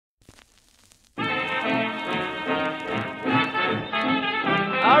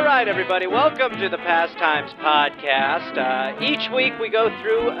right, everybody. Welcome to the Pastimes Podcast. Each week we go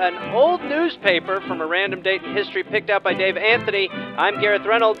through an old newspaper from a random date in history picked out by Dave Anthony. I'm Gareth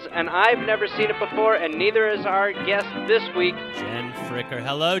Reynolds, and I've never seen it before, and neither is our guest this week, Jen Fricker.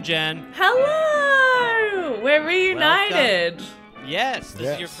 Hello, Jen. Hello! We're reunited. Welcome. Yes, this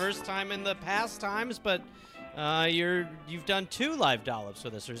is your first time in the Pastimes, but you've done 2 live dollops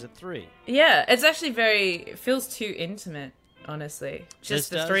with us, or is it 3? Yeah, it's actually it feels too intimate, honestly.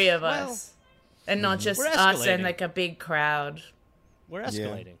 Just the 3 of us. And not just us and like a big crowd. We're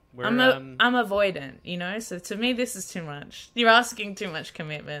escalating. Yeah. I'm avoidant, you know? So to me, this is too much. You're asking too much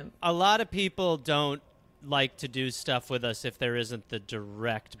commitment. A lot of people don't like to do stuff with us if there isn't the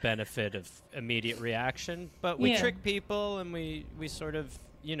direct benefit of immediate reaction. But we trick people, and we sort of,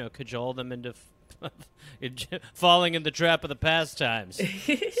 cajole them into falling in the trap of the Pastimes.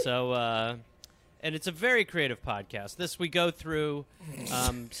 So, and it's a very creative podcast. We go through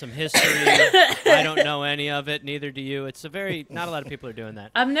some history. I don't know any of it, neither do you. Not a lot of people are doing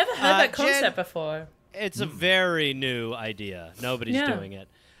that. I've never heard that concept before. It's a very new idea. Nobody's doing it.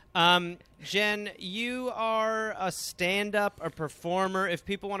 Jen, you are a stand-up, a performer. If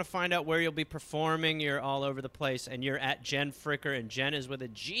people want to find out where you'll be performing, you're all over the place, and you're at Jen Fricker, and Jen is with a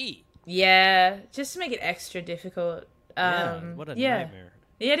G. Yeah, just to make it extra difficult. What a nightmare.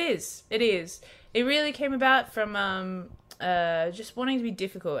 It is. It really came about from just wanting to be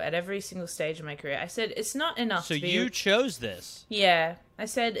difficult at every single stage of my career. I said it's not enough to be... So you chose this? Yeah. I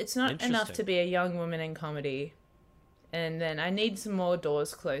said it's not enough to be a young woman in comedy. And then I need some more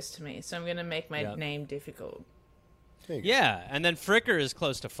doors closed to me. So I'm going to make my name difficult. Yeah, and then Fricker is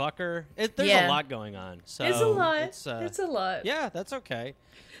close to fucker. There's a lot going on. So it's a lot. It's a lot. Yeah, that's okay.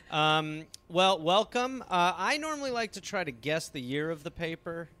 Well, welcome. I normally like to try to guess the year of the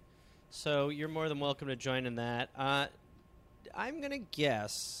paper, so you're more than welcome to join in that. I'm going to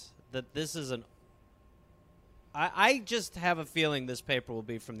guess that this is I just have a feeling this paper will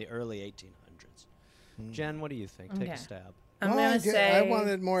be from the early 1800s. Jen, what do you think? Take a stab. I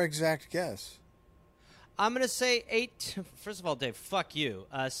wanted a more exact guess. I'm going to say 8. First of all, Dave, fuck you.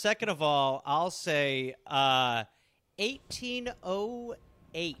 Second of all, I'll say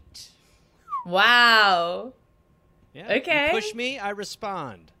 1808. Wow. Yeah. Okay. You push me, I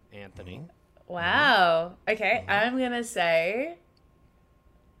respond, Anthony. Wow. Okay, I'm going to say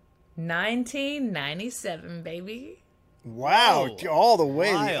 1997, baby. Wow, all the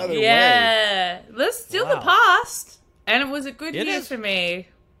way the other way. Yeah, let's steal the past. And it was a good year for me.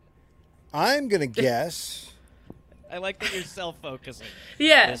 I'm going to guess. I like that you're self-focusing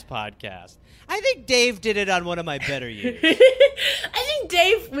this podcast. I think Dave did it on one of my better years. I think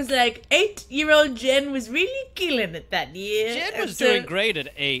Dave was like, 8-year-old Jen was really killing it that year. Jen was doing great at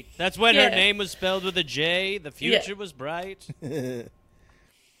 8. That's when her name was spelled with a J. The future was bright. I'm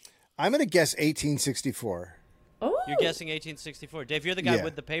going to guess 1864. Oh. You're guessing 1864. Dave, you're the guy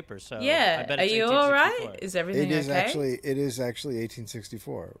with the paper, so I bet it's 1864. Are you all right? Is everything okay? It is actually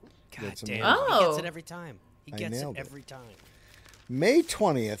 1864. God damn. He gets it every time. He gets it every time. May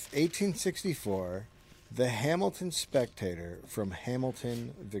 20th, 1864, the Hamilton Spectator from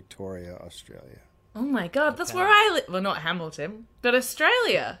Hamilton, Victoria, Australia. Oh my God, that's where I live. Well, not Hamilton, but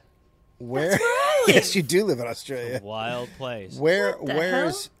Australia. Where? That's where I live. Yes, you do live in Australia. It's a wild place.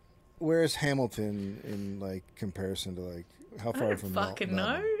 Where's Hamilton in comparison to how far from Melbourne? Fucking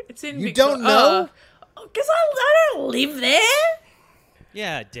know. It's in. You don't know? Because I don't live there.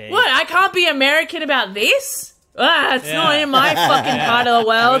 Yeah, Dave. What? I can't be American about this? It's not in my fucking part of the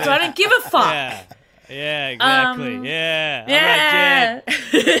world, so I don't give a fuck. Yeah, exactly. Yeah.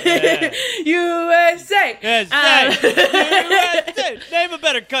 USA. USA. Name a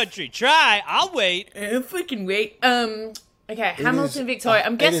better country. Try. I'll wait. Fucking wait. Okay, Hamilton, Victoria.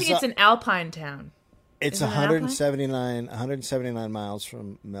 I'm guessing it's an alpine town. It's 179 miles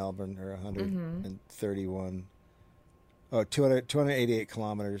from Melbourne, or 131. 288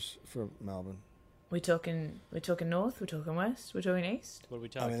 kilometers from Melbourne. We're talking north, we're talking west, we're talking east? What are we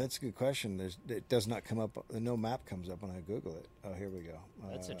talking? I mean, that's a good question. It does not come up. No map comes up when I Google it. Oh, here we go.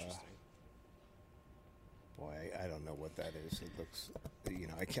 That's interesting. Boy, I don't know what that is. It looks,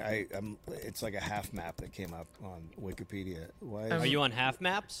 it's like a half map that came up on Wikipedia. Why? Are you on half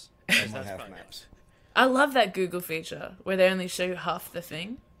maps? I'm on half maps. I love that Google feature where they only show half the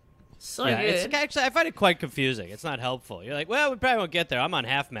thing. So good. It's actually, I find it quite confusing. It's not helpful. You're like, well, we probably won't get there. I'm on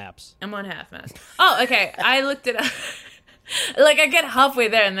half maps. Oh, okay. I looked it up. I get halfway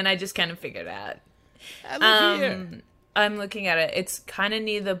there and then I just kind of figure it out. I live here. I'm looking at it. It's kind of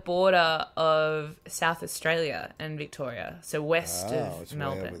near the border of South Australia and Victoria, so west of it's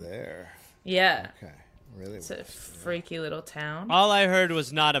Melbourne. Way over there. Yeah. Okay. Really It's a freaky little town. All I heard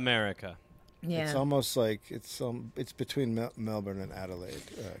was not America. Yeah. It's almost like it's between Melbourne and Adelaide,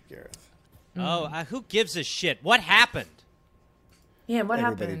 Gareth. Oh, who gives a shit? What happened? Yeah, what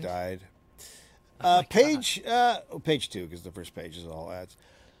Everybody happened? died. Page 2, because the first page is all ads.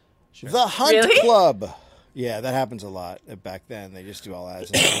 Sure. The Hunt Really? Club. Yeah, that happens a lot back then. They just do all ads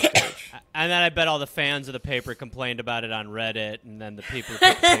on the first page. And then I bet all the fans of the paper complained about it on Reddit, and then the people who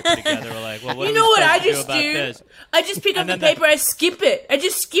put the paper together were like, well, what You are we know what I supposed to do just about do? this? I just pick up And the then paper, I skip it. I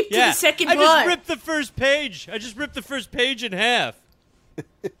just skip to the second I part. just ripped the first page. I just ripped the first page in half.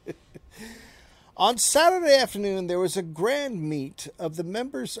 On Saturday afternoon, there was a grand meet of the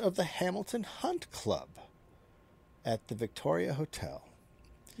members of the Hamilton Hunt Club at the Victoria Hotel.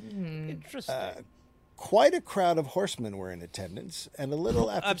 Interesting. Quite a crowd of horsemen were in attendance, and a little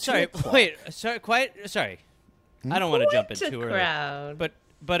after I'm sorry. 2 o'clock. Wait. Sorry. I don't want to jump in Quite a too early. crowd.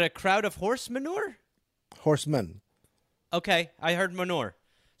 But a crowd of horse manure? Horsemen. Okay, I heard manure.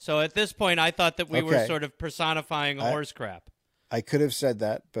 So at this point, I thought that we were Okay. sort of personifying horse crap. I could have said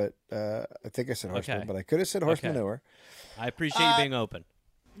that, but I think I said horsemen, Okay. but I could have said horse Okay. manure. I appreciate you being open.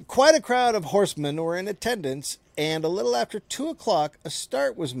 Quite a crowd of horsemen were in attendance, and a little after 2 o'clock, a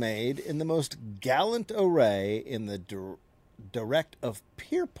start was made in the most gallant array in the direct of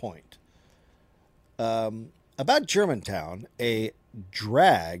Pierpoint. About Germantown, a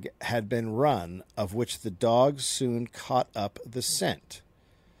drag had been run, of which the dogs soon caught up the scent.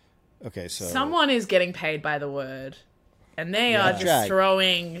 Okay, so Someone is getting paid by the word. And they are just Drag.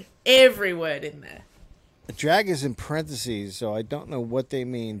 throwing every word in there. a drag is in parentheses, so I don't know what they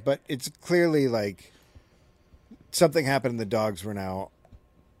mean, but it's clearly like something happened and the dogs were now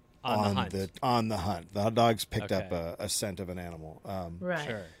On the hunt. The dogs picked up Okay. a scent of an animal. Right.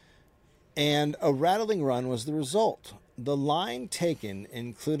 Sure. And a rattling run was the result. The line taken,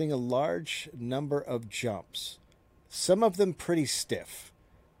 including a large number of jumps, some of them pretty stiff.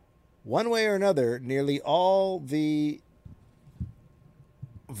 One way or another, nearly all the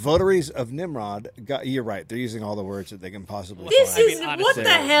votaries of Nimrod got. You're right. They're using all the words that they can possibly This find. is what honestly, the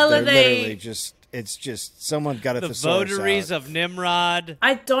hell They're are they? literally just. It's just someone got a The thesaurus votaries out. of Nimrod.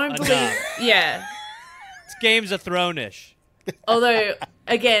 I don't believe. Enough. Yeah. It's Games of Thrones-ish. Although,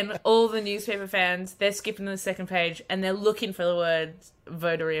 again, all the newspaper fans, they're skipping to the second page and they're looking for the words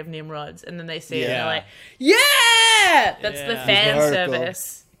votary of Nimrods, and then they see it and they're Yeah. like, yeah! That's the Yeah. fan There's the article.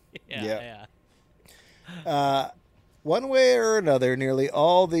 service. Yeah. One way or another, nearly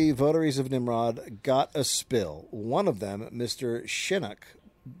all the votaries of Nimrod got a spill. One of them, Mr. Shinnock,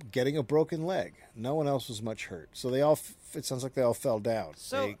 getting a broken leg. No one else was much hurt. So they all. It sounds like they all fell down.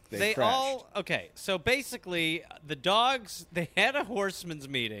 So they crashed. all okay. So basically, the dogs they had a horseman's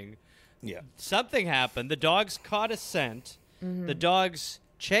meeting. Yeah. Something happened. The dogs caught a scent. Mm-hmm. The dogs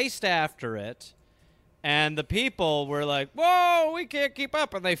chased after it, and the people were like, "Whoa, we can't keep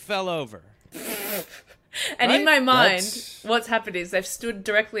up!" and they fell over. And in Right? my mind, That's- what's happened is they've stood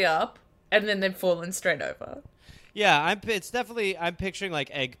directly up and then they've fallen straight over. Yeah, it's definitely I'm picturing like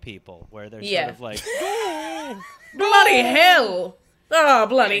egg people, where they're Yeah. sort of like, Bloody hell! Oh,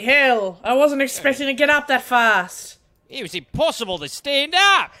 bloody hell! I wasn't expecting to get up that fast. "It was impossible to stand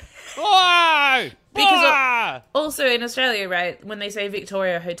up." Whoa! Because Also, in Australia, right, when they say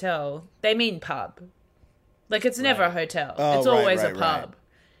Victoria Hotel, they mean pub. Like, it's never a hotel. Oh, it's right, always right, a pub. right.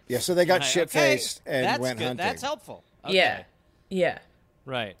 Yeah, so they got Okay, shit-faced and that's went good. hunting. That's helpful. Okay. Yeah. Yeah.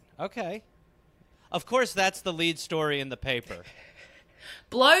 Right. Okay. Of course, that's the lead story in the paper.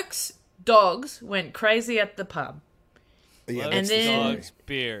 Blokes, dogs went crazy at the pub. Yeah, Blokes, And that's the then- story. dogs,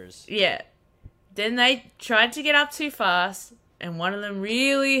 beers. Yeah. Then they tried to get up too fast, and one of them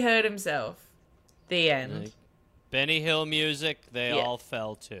really hurt himself. The end. Like, Benny Hill music, they Yeah. all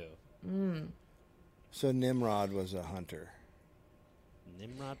fell to. So Nimrod was a hunter.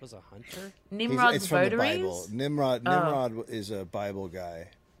 Nimrod was a hunter? Nimrod's It's from the votaries? Bible. Nimrod is a Bible guy.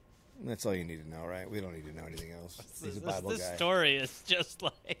 That's all you need to know, right? We don't need to know anything else. He's a Bible this guy. story is just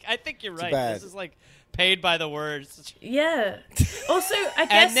like, I think you're right. bad. This is like paid by the words. Yeah. Also, I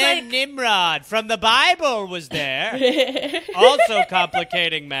guess, And then like... Nimrod from the Bible was there, also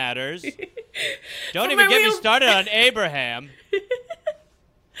complicating matters. Don't From even a get me real- started on Abraham.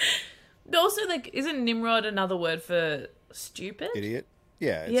 But also, like, isn't Nimrod another word for stupid? Idiot?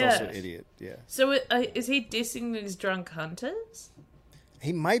 Yeah, it's Yeah. also idiot. Yeah. So is he dissing these drunk hunters?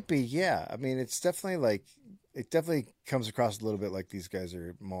 He might be, yeah. I mean, it's definitely like, it definitely comes across a little bit like these guys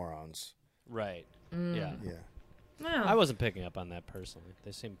are morons. Right. Mm. Yeah. Yeah. No. I wasn't picking up on that personally.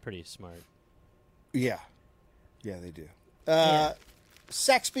 They seem pretty smart. Yeah. Yeah, they do. Yeah.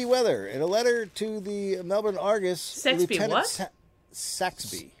 Saxby Weather, in a letter to the Melbourne Argus, Saxby Lieutenant what?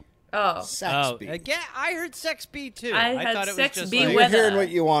 Saxby. Oh. Saxby. Yeah, I heard Sex B too. I thought it was Sex just B like, You're hearing what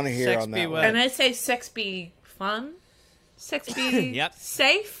you want to hear Sex on B that weather. one. And I say sex be fun, sex be Yep.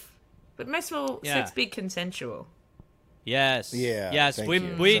 safe, but most of all, Yeah. sex be consensual. Yes. Yeah, Yes. thank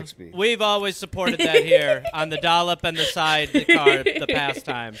you. Sex B. We've always supported that here on the dollop and the side the car the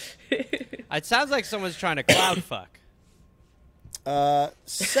pastimes. It sounds like someone's trying to cloud fuck.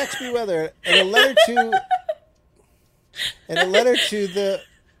 Sexby Weather in a letter to the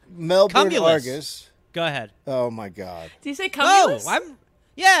Melbourne Cumulus. Argus. Go ahead. Oh my God, Do you say Oh, cumulus?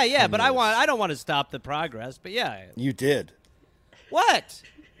 yeah, but Cumulus. I don't want to stop the progress, but yeah. you did. What?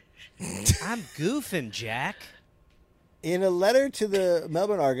 I'm goofing, Jack. In a letter to the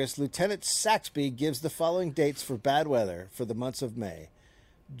Melbourne Argus, Lieutenant Saxby gives the following dates for bad weather for the months of May,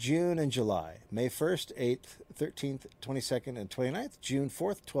 June, and July. May 1st, 8th, 13th, 22nd, and 29th. June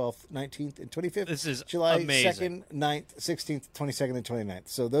 4th, 12th, 19th, and 25th. This is July amazing. 2nd, 9th, 16th, 22nd, and 29th.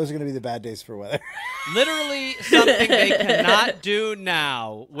 So those are going to be the bad days for weather. Literally something they cannot do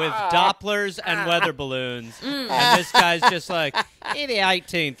now with Dopplers and weather balloons. And this guy's just like, the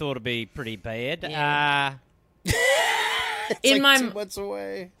 18th ought to be pretty bad. It's In like my- 2 months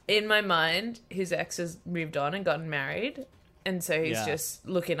away. In my mind, his ex has moved on and gotten married, and so he's Yeah. just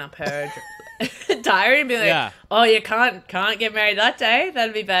looking up her diary and being like, Yeah. "Oh, you can't get married that day.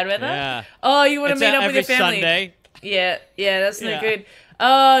 That'd be bad weather. Yeah. Oh, you want to It's meet up with every your family? Sunday. Yeah, that's no Yeah. good.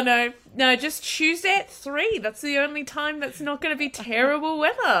 Oh no, just Tuesday at 3. That's the only time that's not going to be terrible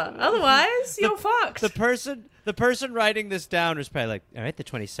weather. Otherwise, you're fucked. The person writing this down was probably like, all right, the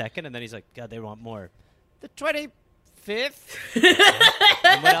 22nd. And then he's like, God, they want more. The 25th?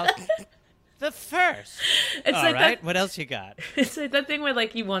 And what else? The 1st. It's All like right, that. what else you got? It's like that thing where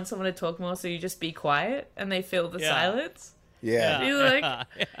like you want someone to talk more, so you just be quiet, and they fill the Yeah. silence. Yeah. You're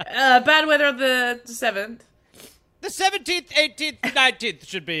like, bad weather on the 7th. The 17th, 18th, 19th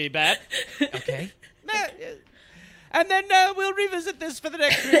should be bad. Okay. And then we'll revisit this for the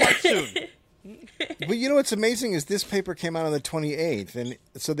next 3 months soon. But you know what's amazing is this paper came out on the 28th, and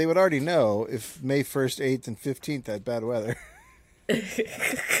so they would already know if May 1st, 8th, and 15th had bad weather.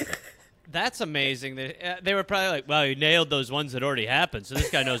 That's amazing. They were probably like, wow, he nailed those ones that already happened, so this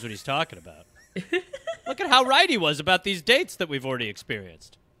guy knows what he's talking about. Look at how right he was about these dates that we've already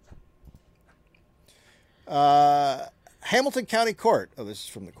experienced. Hamilton County Court. Oh, this is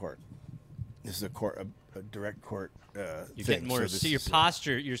from the court. This is a court, a direct court You're thing. getting more. So this Your is,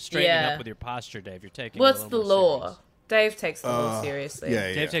 posture. You're straightening Yeah. up with your posture, Dave. You're taking. What's it a the little more law? serious. Dave takes the law seriously. Yeah,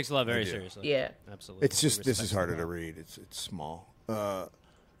 yeah. Dave takes the law I very do. seriously. Yeah. Absolutely. It's just He this is respects harder the to law. read. It's small.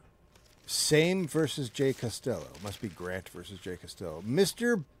 Same versus Jay Costello. Must be Grant versus Jay Costello.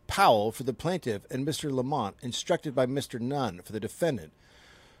 Mr. Powell for the plaintiff and Mr. Lamont, instructed by Mr. Nunn for the defendant.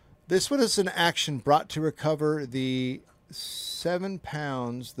 This was an action brought to recover the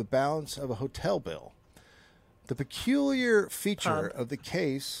 £7, the balance of a hotel bill. The peculiar feature Pub. of the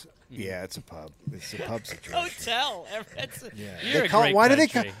case. Yeah, it's a pub. It's a pub situation. Hotel. Yeah. You're They a call, great why do they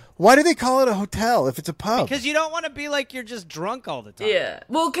country. why do they call it a hotel if it's a pub? Because you don't want to be like you're just drunk all the time. Yeah.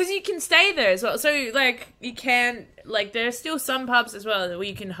 Well, because you can stay there as well. So, like, you can, like, there are still some pubs as well where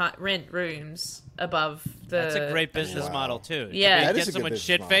you can rent rooms above the... That's a great business Wow. model too. Yeah. You That is get a good someone business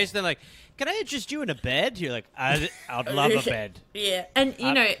shit faced, and they're like, "Can I interest you in a bed?" You're like, "I'd love a bed." Yeah. And,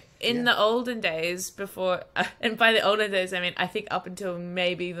 you know, in the olden days before... and by the olden days, I mean, I think up until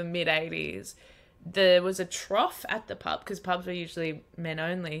maybe the mid-'80s, there was a trough at the pub, because pubs were usually men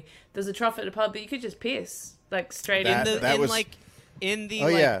only. There's a trough at the pub that you could just piss, like, straight That- in. that was- in the Oh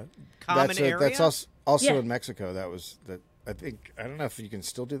yeah, common area. That's also Yeah. in Mexico. That was that. I think I don't know if you can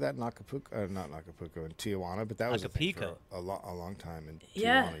still do that in Acapulco, not in Acapulco, in Tijuana, but that was a thing for Acapulco. a long time in Tijuana.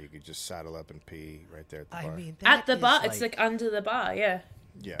 Yeah. You could just saddle up and pee right there at the I bar. mean, At the that bar. is It's, like, under the bar, yeah.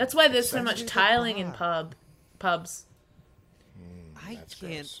 yeah, That's why there's so Essentially much the tiling in bar. pubs. I That's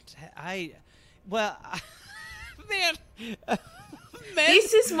can't. gross. Well, man. Men,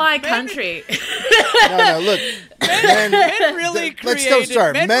 This is my country. No, look, men, men really let's created. don't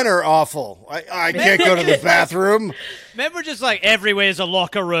start. Men, Men are awful. I can't go to the bathroom. men were just like, everywhere's a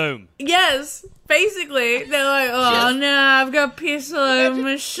locker room. Yes, basically. They're like, oh, no, I've got piss all over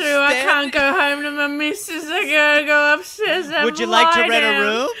my shoe. I can't go home to my missus. I gotta go upstairs and Would you like to lie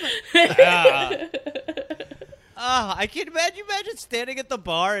rent down." a room? I can imagine standing at the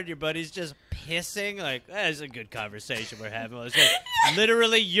bar and your buddy's just pissing. Like, that's a good conversation we're having. It's like,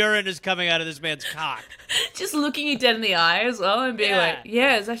 literally urine is coming out of this man's cock. Just looking you dead in the eye as well and being Yeah. like,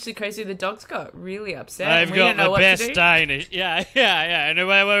 yeah, it's actually crazy. The dogs got really upset. I've and we got don't know my what best to do. day. Yeah. And we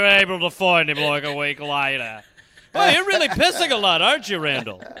were able to find him like a week later. Oh, you're really pissing a lot, aren't you,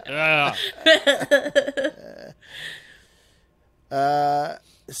 Randall? Yeah.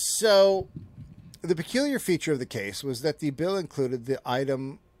 So, the peculiar feature of the case was that the bill included the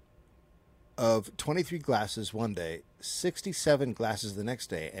item of 23 glasses one day, 67 glasses the next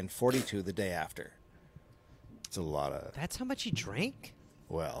day, and 42 the day after. It's a lot of... That's how much he drank?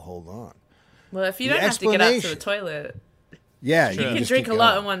 Well, hold on. Well, if you don't have to get up to the toilet, yeah, you can drink a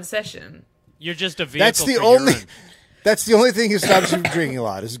lot in one session. You're just a vehicle That's the for only... urine. That's the only thing that stops you from drinking a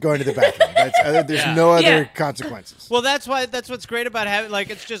lot is going to the bathroom. There's no other consequences. Well, that's what's great about having,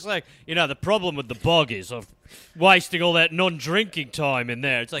 like, it's just like, the problem with the bog is of wasting all that non-drinking time in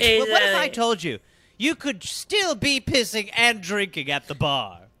there. It's like, well, what if I told you could still be pissing and drinking at the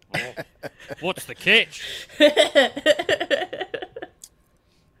bar? Well, what's the catch?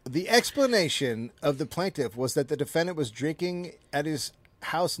 The explanation of the plaintiff was that the defendant was drinking at his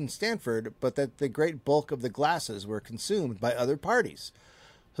house in Stanford, but that the great bulk of the glasses were consumed by other parties.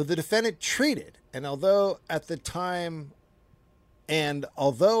 So the defendant treated, although at the time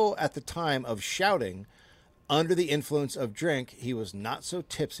of shouting under the influence of drink, he was not so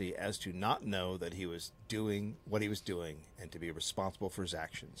tipsy as to not know that he was doing what he was doing and to be responsible for his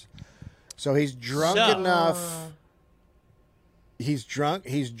actions. So he's drunk enough. He's drunk,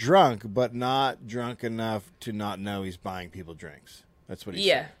 but not drunk enough to not know he's buying people drinks. That's what he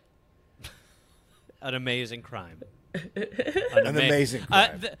said. An amazing crime. An amazing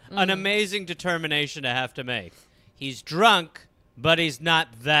crime. An amazing determination to have to make. He's drunk, but he's not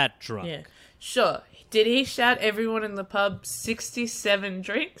that drunk. Yeah. Sure. Did he shout everyone in the pub 67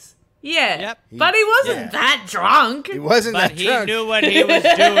 drinks? Yeah. Yep. But he wasn't that drunk. He wasn't that drunk. But he knew what he was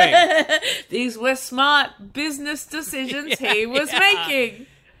doing. These were smart business decisions he was making.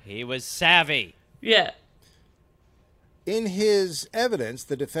 He was savvy. Yeah. In his evidence,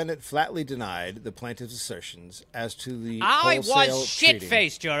 the defendant flatly denied the plaintiff's assertions as to the I wholesale was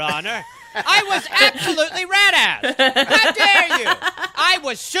shit-faced, Your Honor. I was absolutely rat-assed. How dare you? I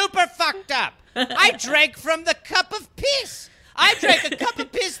was super fucked up. I drank from the cup of piss. I drank a cup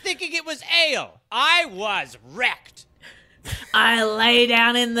of piss thinking it was ale. I was wrecked. I lay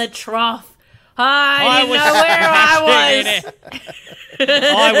down in the trough. I didn't know where I was.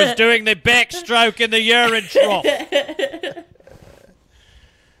 I was doing the backstroke in the urine trough.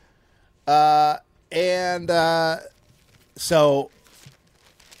 So,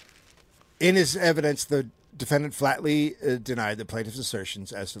 in his evidence, the defendant flatly denied the plaintiff's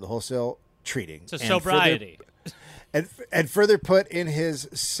assertions as to the wholesale treating. So sobriety. And further put in his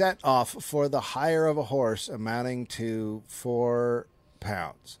set-off for the hire of a horse amounting to £4.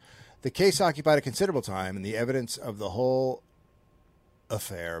 The case occupied a considerable time, and the evidence of the whole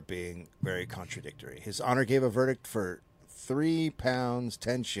affair being very contradictory. His Honor gave a verdict for £3,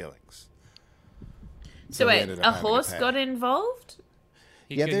 10 shillings. So wait, a horse got involved?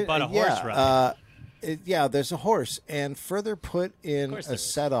 He could buy a horse ride. There's a horse, and further put in a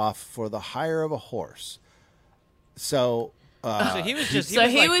set-off for the hire of a horse. So he was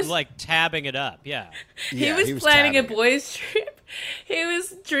tabbing it up, yeah. He was planning a boys' trip. He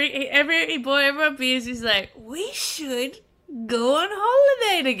was drinking. He bought everyone beers. He's like, we should go on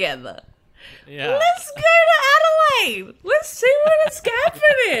holiday together. Yeah. Let's go to Adelaide. Let's see what is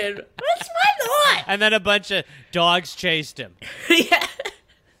happening. Let's why not? And then a bunch of dogs chased him. Yeah.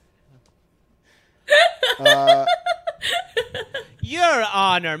 Your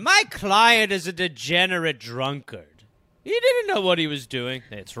Honor, my client is a degenerate drunkard. He didn't know what he was doing.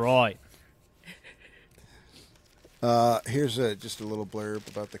 That's right. Here's just a little blurb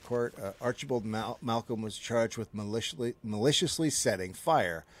about the court. Archibald Malcolm was charged with maliciously setting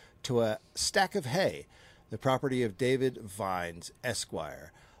fire to a stack of hay, the property of David Vines,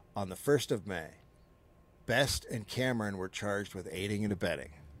 Esquire, on the 1st of May. Best and Cameron were charged with aiding and abetting.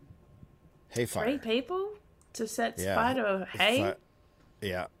 Hay fire. 3 people to set fire to hay?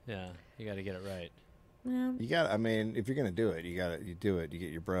 Yeah. Yeah, you got to get it right. Yeah. You got. I mean, if you're gonna do it, you do it. You get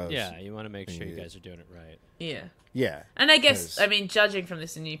your bros. Yeah, you want to make sure you guys are doing it right. Yeah. Yeah. And I guess, I mean, judging from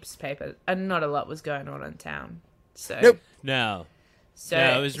this newspaper, not a lot was going on in town. So. Nope. No. So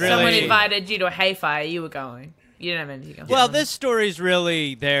no, it was really... someone invited you to a hay fire, you were going. You didn't have anything else. Well, this story's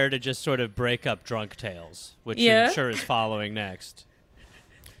really there to just sort of break up drunk tales, which I'm sure is following next.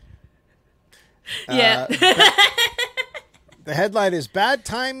 Yeah. The headline is Bad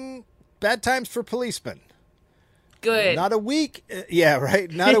Times for Policemen. Good. Not a week. Yeah,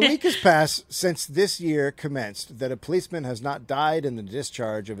 right. Not a week has passed since this year commenced that a policeman has not died in the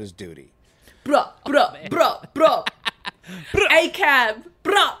discharge of his duty. Bruh. A-cab.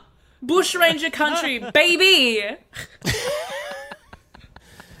 Bruh. Bushranger country, baby.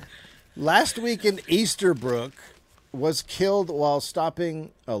 Last week in Easterbrook, was killed while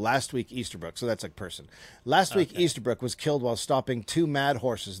stopping. Oh, last week Easterbrook. So that's a person. Last week Easterbrook was killed while stopping 2 mad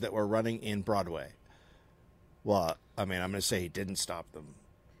horses that were running in Broadway. Well, I mean, I'm going to say he didn't stop them.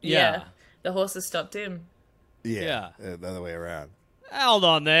 Yeah. The horses stopped him. Yeah. The other way around. Hold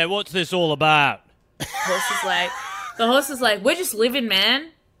on there. What's this all about? The horse is like, we're just living, man.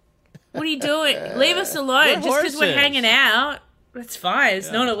 What are you doing? Leave us alone. Just because we're hanging out. That's fine.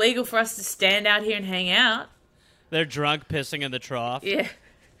 It's not illegal for us to stand out here and hang out. They're drunk, pissing in the trough. Yeah.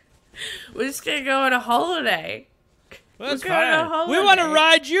 We're just going to go on a holiday. That's fine. We want to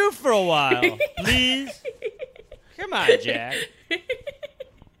ride you for a while. Please. Come on, Jack.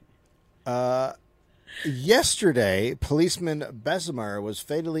 Yesterday, policeman Bessemer was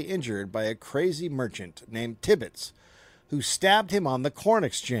fatally injured by a crazy merchant named Tibbets, who stabbed him on the Corn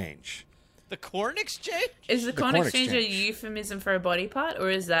Exchange. The Corn Exchange? Is the Corn Exchange a euphemism for a body part, or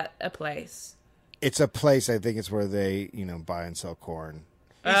is that a place? It's a place. I think it's where they, buy and sell corn.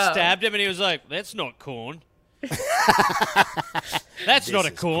 He stabbed him, and he was like, "That's not corn. That's not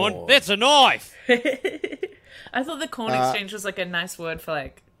a corn. That's a knife." I thought the Corn Exchange was like a nice word for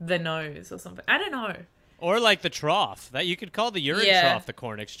like the nose or something. I don't know. Or like the trough. That you could call the urine trough the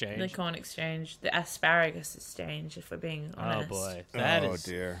Corn Exchange. The Corn Exchange. The Asparagus Exchange, if we're being honest. Oh, boy.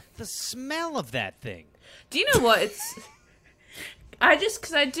 Dear. The smell of that thing. Do you know what?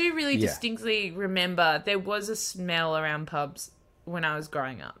 Because I do really distinctly remember there was a smell around pubs when I was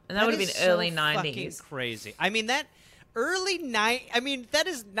growing up. And that would have been early 90s. Fucking crazy. I mean, that that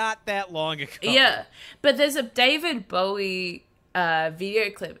is not that long ago. Yeah. But there's a David Bowie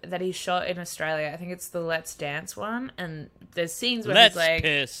video clip that he shot in Australia. I think it's the Let's Dance one, and there's scenes where he's like,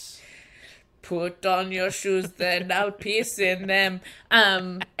 piss. Put on your shoes, then I'll piss in them.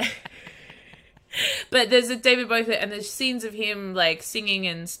 But there's a David Bowie clip, and there's scenes of him like singing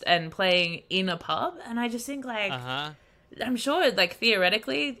and playing in a pub, and I just think like, I'm sure like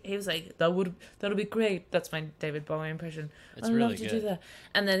theoretically he was like, that'll be great. That's my David Bowie impression. It's I'd really love to good. do that.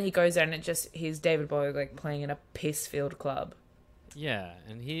 And then he goes there, and he's David Bowie like playing in a piss-filled club. Yeah,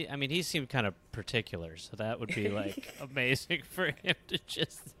 and he seemed kind of particular, so that would be, like, amazing for him to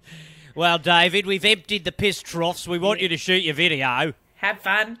just... Well, David, we've emptied the piss troughs. We want you to shoot your video. Have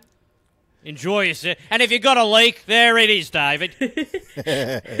fun. Enjoy yourself. And if you've got a leak, there it is, David. Need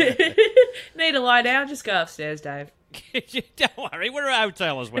to lie down? Just go upstairs, Dave. Don't worry, we're a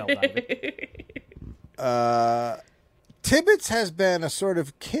hotel as well, David. Tibbets has been a sort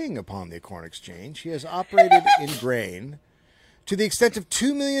of king upon the Corn Exchange. He has operated in grain to the extent of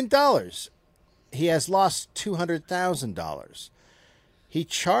 $2 million. He has lost $200,000. He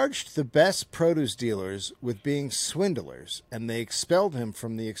charged the best produce dealers with being swindlers, and they expelled him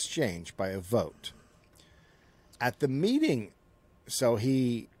from the exchange by a vote. At the meeting, so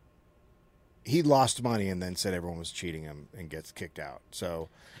he lost money and then said everyone was cheating him and gets kicked out. So,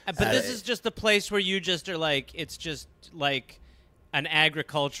 but this is just the place where you just are like, it's just like an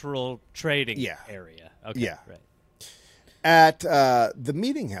agricultural trading area. Okay, yeah. Right. At the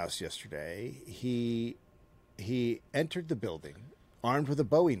meeting house yesterday, he entered the building armed with a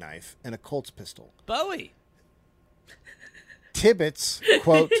Bowie knife and a Colt's pistol. Bowie. Tibbets,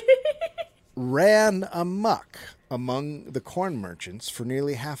 quote, ran amok among the corn merchants for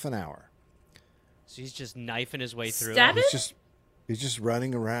nearly half an hour. So he's just knifing his way through. He's just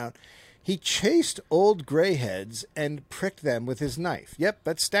running around. He chased old greyheads and pricked them with his knife. Yep,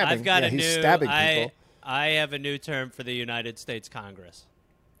 that's stabbing. I've got he's stabbing people. I have a new term for the United States Congress.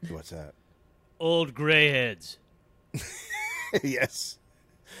 What's that? Old greyheads. Yes.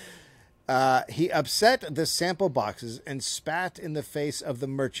 He upset the sample boxes and spat in the face of the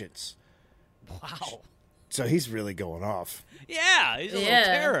merchants. Wow. So he's really going off. Yeah, he's a little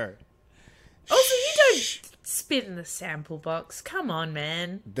terror. Also, you don't spit in the sample box. Come on,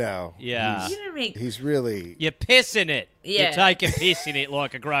 man. No. Yeah. You don't make... He's really... You piss in it. Yeah. You take a piss in it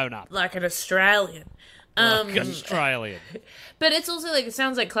like a grown-up. Like an Australian. Like Australian. But it's also like, it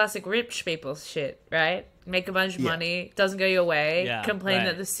sounds like classic rich people shit, right? Make a bunch of money, doesn't go your way, complain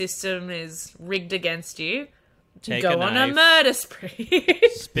that the system is rigged against you, go on a murder spree.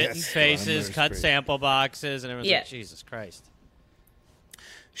 Spit in faces, cut sample boxes, and everyone's like, Jesus Christ.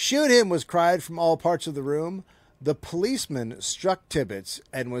 Shoot him was cried from all parts of the room. The policeman struck Tibbets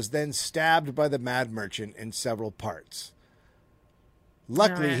and was then stabbed by the mad merchant in several parts.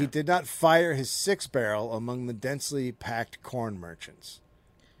 Luckily, he did not fire his 6-barrel among the densely packed corn merchants.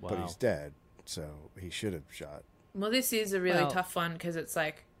 Wow. But he's dead, so he should have shot. Well, this is a really tough one because it's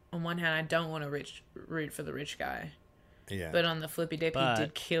like, on one hand, I don't want to root for the rich guy. Yeah. But on the flippy dip, he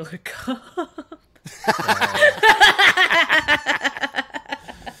did kill a cop.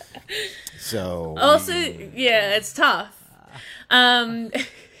 So also, yeah, it's tough.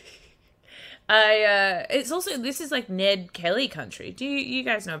 It's also, this is like Ned Kelly country. Do you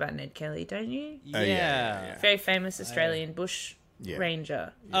guys know about Ned Kelly? Don't you? Yeah. Very famous Australian bush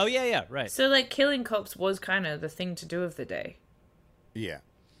ranger. Oh yeah, right. So like killing cops was kind of the thing to do of the day. Yeah,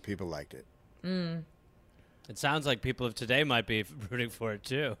 people liked it. It sounds like people of today might be rooting for it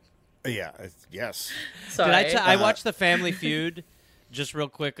too. Yeah, yes. Sorry. I watched The Family Feud just real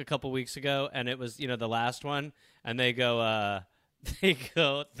quick a couple weeks ago, and it was the last one, and they go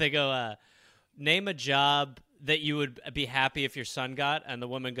name a job that you would be happy if your son got, and the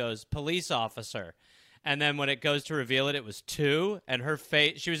woman goes police officer, and then when it goes to reveal it, it was 2, and her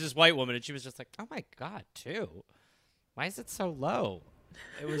face, she was this white woman, and she was just like, oh my god, 2, why is it so low?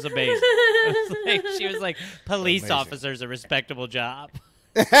 It was amazing. She was like, police officer's a respectable job.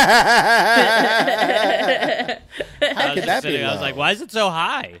 How could that be low? I was like, why is it so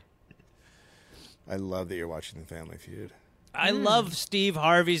high? I love that you're watching The Family Feud. I love Steve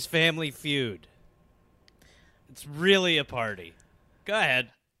Harvey's Family Feud. It's really a party. Go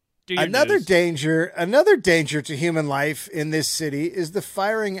ahead. Do your Another news. danger to human life in this city is the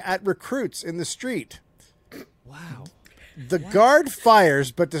firing at recruits in the street. Wow. The guard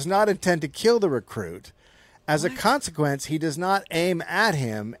fires but does not intend to kill the recruit. As a consequence, he does not aim at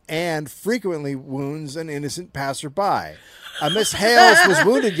him and frequently wounds an innocent passerby. Miss Hales was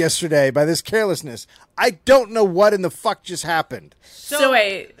wounded yesterday by this carelessness. I don't know what in the fuck just happened. So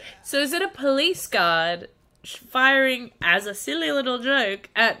wait, so is it a police guard firing as a silly little joke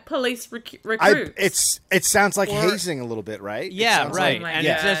at police recruits? It sounds like hazing a little bit, right? Yeah, right. like- And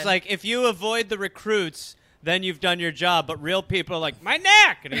Yeah. it's just like, if you avoid the recruits, then you've done your job. But real people are like, my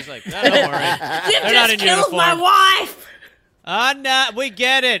neck! And he's like, no, don't worry. You've They're not just in killed uniform. my wife! No, we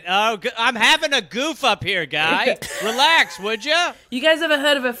get it. Oh, I'm having a goof up here, guy. Relax, would ya? You guys ever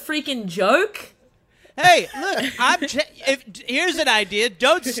heard of a freaking joke? Hey, look, here's an idea.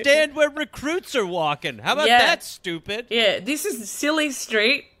 Don't stand where recruits are walking. How about Yeah. that, stupid? Yeah, this is Silly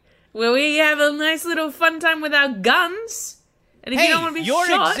Street, where we have a nice little fun time with our guns. And if Hey, you don't want to be your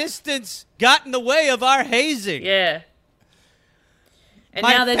shot... existence got in the way of our hazing. Yeah. And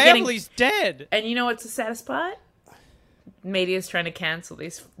My now they're family's dead. And you know what's the saddest part? Media's trying to cancel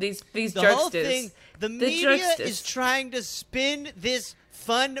these The jokesters. whole thing, the media jokesters. is trying to spin this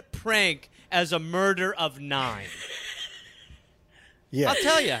fun prank as a murder of 9. Yeah. I'll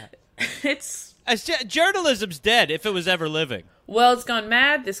tell you. It's... Journalism's dead if it was ever living. World's gone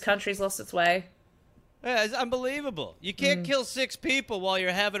mad. This country's lost its way. Yeah, it's unbelievable. You can't kill 6 people while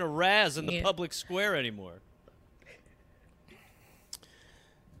you're having a razz in the Yeah. public square anymore.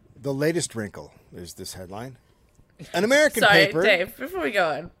 The latest wrinkle is this headline. An American Sorry, paper. Dave, before we go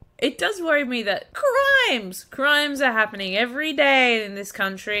on. It does worry me that crimes are happening every day in this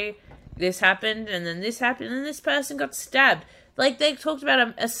country. This happened, and then this happened, and this person got stabbed. Like, they talked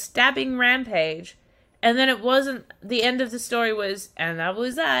about a stabbing rampage, and then it wasn't, the end of the story was, and that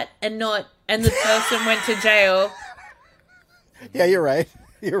was that, and the person went to jail. Yeah, you're right.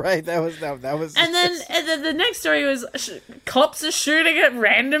 You're right. That was. And then the next story was, cops are shooting at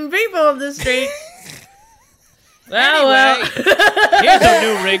random people on the street. Well, Here's a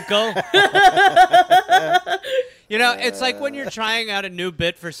new wrinkle. It's like when you're trying out a new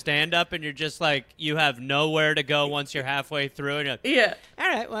bit for stand-up and you're just like, you have nowhere to go once you're halfway through. And you're like, yeah. all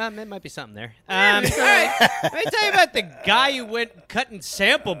right, well, there might be something there. All right, let me tell you about the guy who went cutting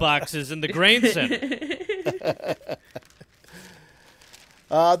sample boxes in the grain center.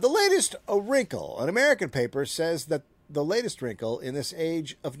 The latest wrinkle. An American paper says that the latest wrinkle in this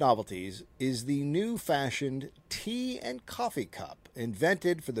age of novelties is the new-fashioned tea and coffee cup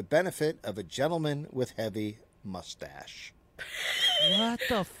invented for the benefit of a gentleman with heavy mustache. What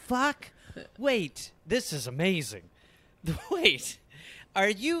the fuck? Wait, this is amazing. Wait, are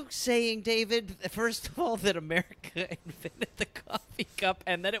you saying, David, first of all, that America invented the coffee cup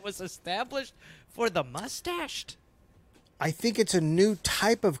and that it was established for the mustached? I think it's a new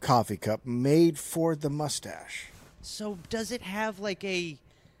type of coffee cup made for the mustache. So does it have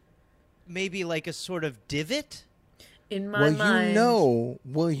maybe a sort of divot? In my mind.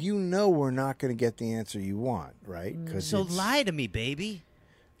 You know we're not going to get the answer you want, right? So lie to me, baby.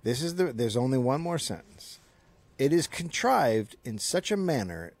 There's only one more sentence. It is contrived in such a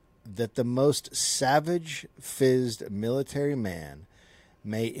manner that the most savage, fizzed military man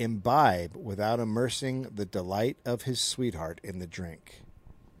may imbibe without immersing the delight of his sweetheart in the drink.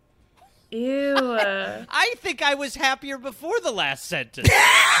 Ew. I think I was happier before the last sentence.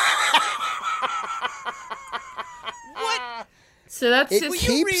 What? So that's It just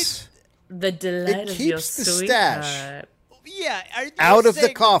keeps the delight it of your keeps the sweetheart. stash Yeah. Are you out of the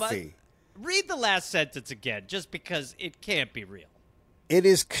saying coffee. Read the last sentence again, just because it can't be real. It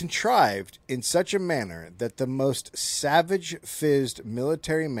is contrived in such a manner that the most savage-fizzed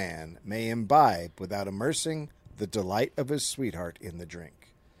military man may imbibe without immersing the delight of his sweetheart in the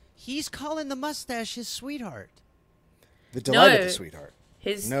drink. He's calling the mustache his sweetheart. The delight of No. the sweetheart.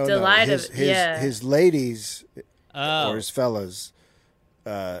 His No, delight his, of his, yeah. his ladies Oh. or his fellas'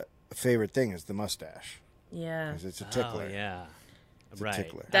 favorite thing is the mustache yeah. because it's a tickler. Oh, yeah. It's a Right.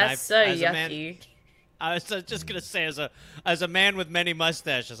 tickler. And That's so as a man- yucky. I was just gonna say, as a man with many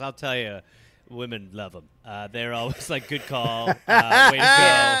mustaches, I'll tell you, women love them. They're always like, good call, way to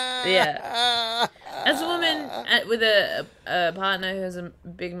go. Yeah. As a woman with a partner who has a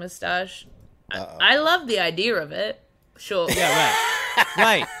big mustache, I love the idea of it. Sure. Yeah,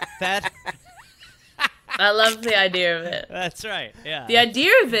 right. That. I love the idea of it. That's right. Yeah. The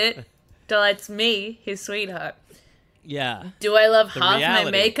idea of it delights me, his sweetheart. Yeah. Do I love The half reality.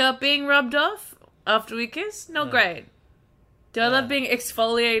 my makeup being rubbed off after we kiss? Not great. Do I love being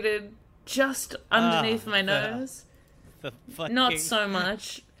exfoliated just underneath my nose? The fucking. Not so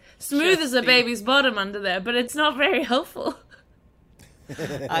much. Smooth Just as a the- baby's bottom under there, but it's not very helpful.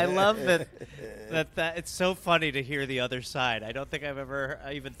 I love that it's so funny to hear the other side. I don't think I've ever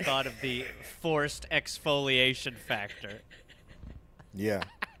even thought of the forced exfoliation factor. Yeah.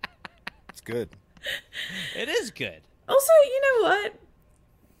 It's good. It is good. Also, you know what?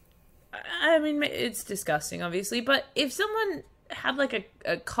 I mean, it's disgusting, obviously, but if someone had like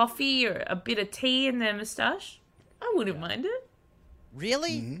a coffee or a bit of tea in their moustache, I wouldn't mind it.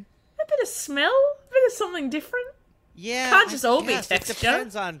 Really? A bit of smell, a bit of something different. Yeah. Can't just all be guess. texture. It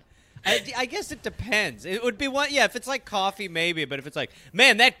depends on. I guess it depends. It would be one. Yeah, if it's like coffee, maybe. But if it's like,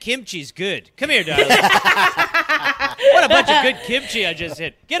 man, that kimchi's good. Come here, darling. What a bunch of good kimchi I just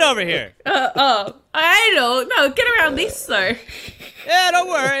hit. Get over here. I don't know. Get around this though. Yeah, don't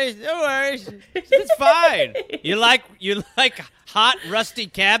worry. Don't worry. It's fine. You like hot rusty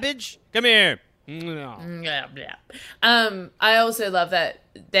cabbage? Come here. Yeah, yeah. I also love that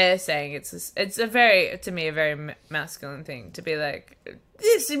they're saying it's a very, to me, a very masculine thing to be like,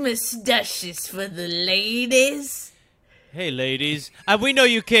 this mustache is for the ladies. Hey, ladies. We know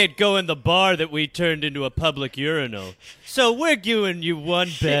you can't go in the bar that we turned into a public urinal, so we're giving you one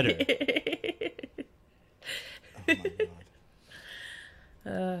better.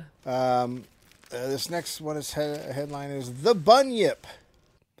 Oh my god. This next one is headline is The Bunyip.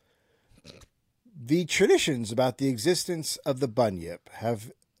 The traditions about the existence of the bunyip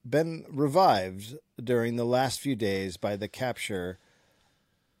have been revived during the last few days by the capture,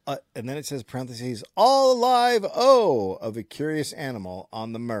 and then it says parentheses, all alive of a curious animal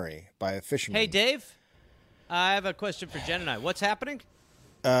on the Murray by a fisherman. Hey, Dave. I have a question for Jen and I. What's happening?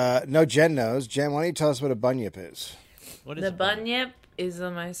 No, Jen knows. Jen, why don't you tell us what a bunyip is? What is The it? bunyip is the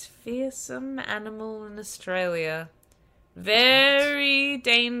most fearsome animal in Australia. Very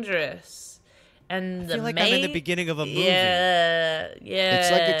dangerous. And I feel like I'm in the beginning of a movie. Yeah. It's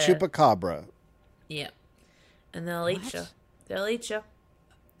like a chupacabra. Yeah. And they'll eat What? you. They'll eat you.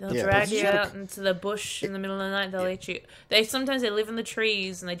 They'll Yeah, drag but you chupac- out into the bush in the middle of the night. They'll eat you. They sometimes live in the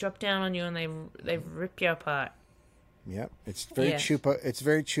trees and they drop down on you and they rip you apart. Yep, it's very Yeah. It's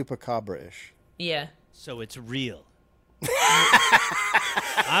very chupacabra-ish. Yeah. So it's real.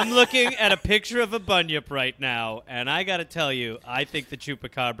 I'm looking at a picture of a bunyip right now, and I gotta tell you, I think the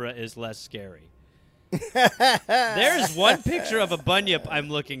chupacabra is less scary. There's one picture of a bunyip I'm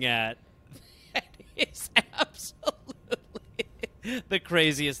looking at that is absolutely the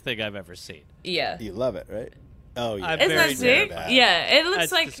craziest thing I've ever seen. Yeah. You love it, right? Oh yeah, I'm Isn't very that sick? bad. Yeah, it looks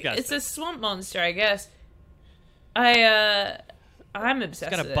That's like disgusting. it's a swamp monster, I guess. I'm obsessed It's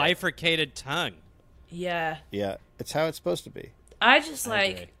got with a it. bifurcated tongue. Yeah. Yeah, it's how it's supposed to be. I just I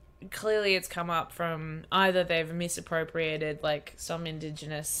like agree. clearly it's come up from either they've misappropriated like some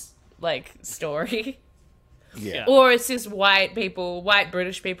indigenous like story Yeah. or it's just white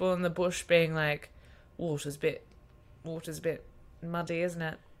British people in the bush being like water's a bit muddy, isn't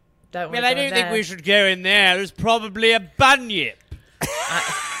it? Don't Well, wanna I go in don't think there." we should go in there. There's probably a bunyip.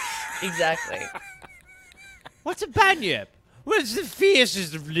 Exactly. What's a bunyip? What's the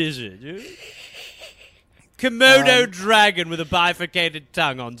fiercest of lizards? Komodo dragon with a bifurcated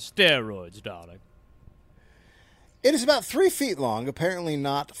tongue on steroids, darling. It is about 3 feet long, apparently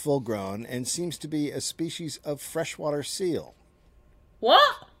not full grown, and seems to be a species of freshwater seal. What?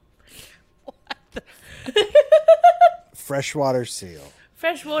 Freshwater seal.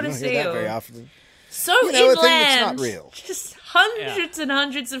 Freshwater You don't hear that seal. very often. So You know, a thing that's inland, not real. just hundreds and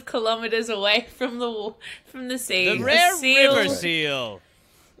hundreds of kilometers away from the sea. The A rare seal. river seal.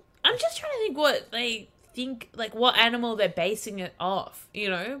 I'm just trying to think what they think, like what animal they're basing it off. You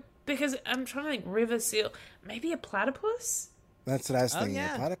know, Because I'm trying to think, river seal, maybe a platypus? That's what I was thinking.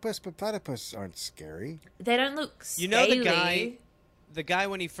 yeah. Platypus, but platypus aren't scary. They don't look scaly. You know the guy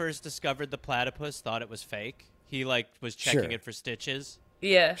when he first discovered the platypus thought it was fake. He was checking Sure. it for stitches.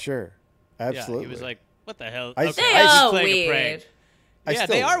 Yeah. Sure. Absolutely. Yeah, he was like, "What the hell?" I- They I- are playing a prank. weird. Yeah, still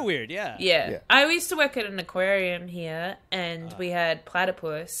they are would. weird. Yeah. Yeah. Yeah. I used to work at an aquarium here, and we had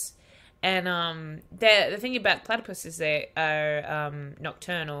platypus. And the thing about platypus is they are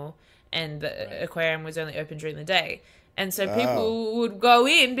nocturnal, and the aquarium was only open during the day. And so people would go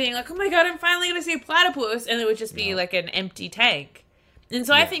in being like, "Oh my god, I'm finally going to see a platypus," and it would just be like an empty tank. And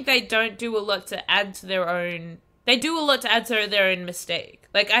so I think they don't do a lot to add to their own. They do a lot to add to their own mistake.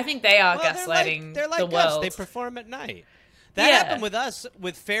 Like, I think they are gaslighting they're like the us. world. They perform at night. That Yeah. happened with us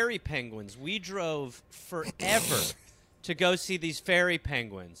with fairy penguins. We drove forever to go see these fairy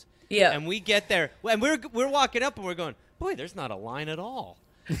penguins. Yeah. And we get there, and we're walking up, and we're going, "Boy, there's not a line at all."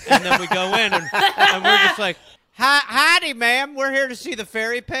 And then we go in, and we're just like, "Howdy, ma'am. We're here to see the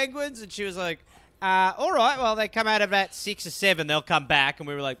fairy penguins." And she was like, "All right. Well, they come out about 6 or 7. They'll come back." And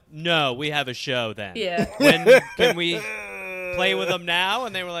we were like, "No, we have a show then. Yeah. When can we play with them now?"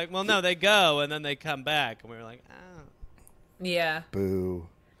 And they were like, "Well, no, they go, and then they come back." And we were like, "Oh." Yeah. Boo.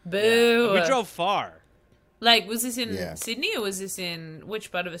 Boo. We drove far. Like, was this in Yeah. Sydney or was this in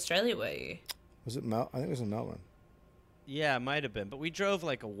which part of Australia were you? Was it I think it was in Melbourne. Yeah, it might have been, but we drove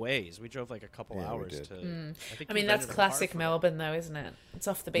a ways. We drove a couple Yeah, we hours did. to. I mean, that's classic Melbourne, though, isn't it? It's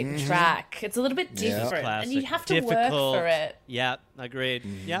off the beaten track. It's a little bit Yeah. different, Classic. and you have to Difficult. work for it. Yeah, agreed.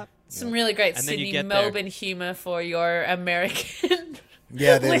 Yep. Some really great And then you Sydney, get there. Melbourne humor for your American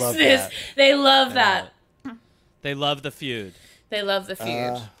Yeah, they love listeners. that. They love that. They love the feud. They love the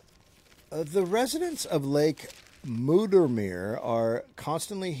feud. The residents of Lake Mudermere are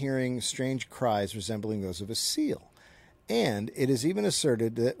constantly hearing strange cries resembling those of a seal. And it is even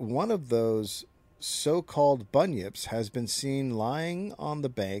asserted that one of those so-called bunyips has been seen lying on the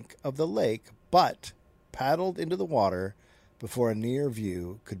bank of the lake, but paddled into the water before a near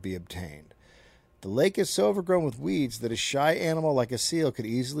view could be obtained. The lake is so overgrown with weeds that a shy animal like a seal could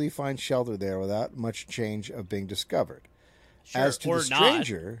easily find shelter there without much change of being discovered. Sure, As to or the not.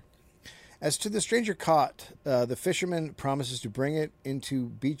 stranger caught, the fisherman promises to bring it into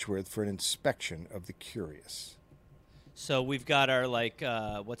Beechworth for an inspection of the curious. So we've got our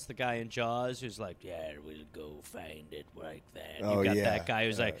what's the guy in Jaws who's like, "Yeah, we'll go find it like that." Oh, You got yeah. that guy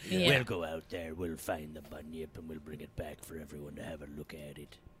who's like, Yeah. "We'll go out there, we'll find the bunyip, and we'll bring it back for everyone to have a look at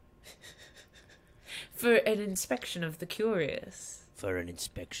it For an inspection of the curious. for an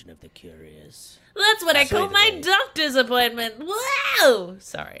inspection of the curious." That's what I call the my way. doctor's appointment. Whoa!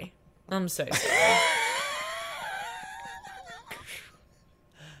 Sorry. I'm so sorry.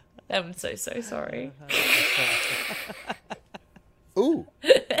 I'm so sorry. Ooh.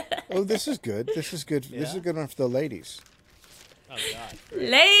 Oh, this is good. This is good. This is a good one for the ladies. Oh God.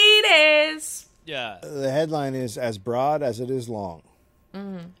 Ladies! Yeah. The headline is As Broad as It Is Long.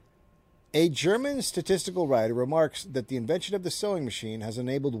 A German statistical writer remarks that the invention of the sewing machine has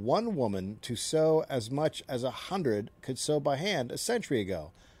enabled one woman to sew as much as 100 could sew by hand a century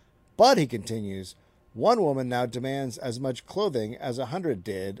ago. But, he continues, one woman now demands as much clothing as 100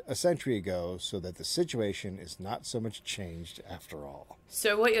 did a century ago, so that the situation is not so much changed after all.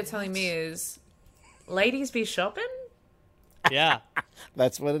 So what you're telling me is, ladies be shopping? Yeah.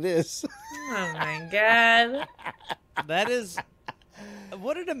 That's what it is. Oh my god. That is.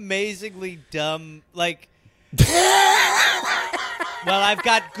 What an amazingly dumb, Well, I've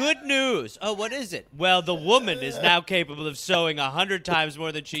got good news. Oh, what is it? Well, the woman is now capable of sewing 100 times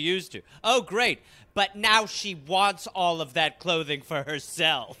more than she used to. Oh, great. But now she wants all of that clothing for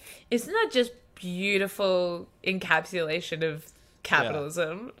herself. Isn't that just beautiful encapsulation of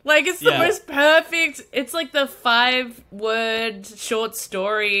capitalism? Like, it's the Yeah. most perfect. It's like the 5-word short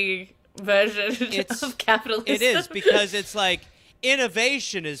story version of capitalism. It is, because it's like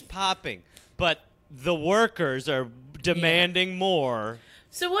innovation is popping, but the workers are demanding more.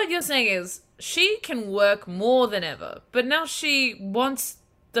 So what you're saying is, she can work more than ever, but now she wants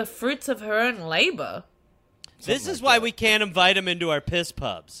the fruits of her own labor. This is why we can't invite them into our piss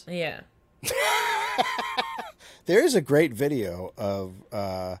pubs. Yeah. There is a great video of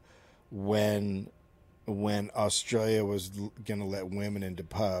when Australia was going to let women into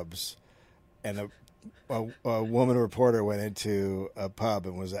pubs, and a woman reporter went into a pub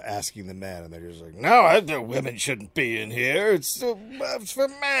and was asking the men, and they're just like, "No, the women shouldn't be in here. It's for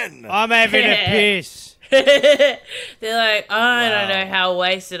men." I'm having a piss. They're like, I don't know how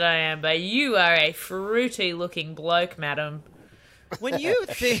wasted I am, but you are a fruity looking bloke, madam. When you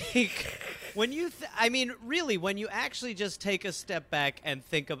think When you, I mean, really, when you actually just take a step back and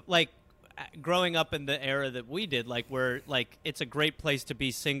think of, like, growing up in the era that we did, like, where, like, it's a great place to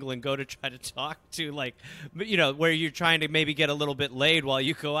be single and go to try to talk to, like, you know, where you're trying to maybe get a little bit laid while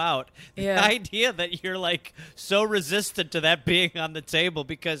you go out. Yeah. The idea that you're, like, so resistant to that being on the table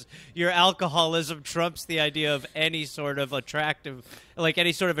because your alcoholism trumps the idea of any sort of attractive, like,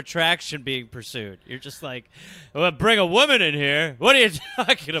 any sort of attraction being pursued. You're just like, well, bring a woman in here. What are you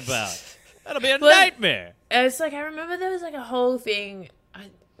talking about? That'll be a nightmare. It's like, I remember there was like a whole thing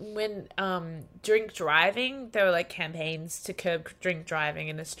when drink driving, there were like campaigns to curb drink driving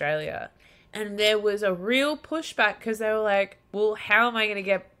in Australia, and there was a real pushback because they were like, well, how am I going to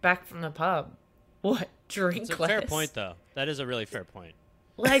get back from the pub? What, drink It's a less? fair point, though. That is a really fair point.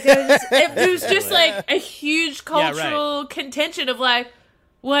 Like, it was just like a huge cultural contention of like,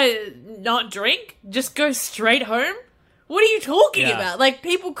 what, not drink? Just go straight home? What are you talking about? Like,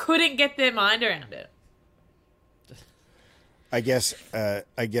 people couldn't get their mind around it. I guess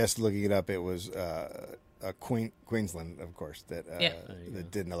looking it up, it was Queensland, of course,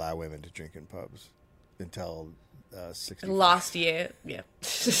 that didn't allow women to drink in pubs until 60. Last year, yeah.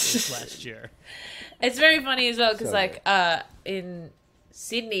 Last year. It's very funny as well because, So like, in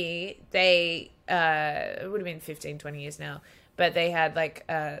Sydney, they, it would have been 15, 20 years now, but they had, like,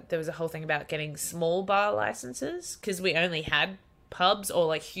 there was a whole thing about getting small bar licenses because we only had pubs or,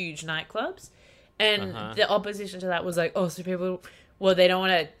 like, huge nightclubs. And the opposition to that was like, oh, so people, well, they don't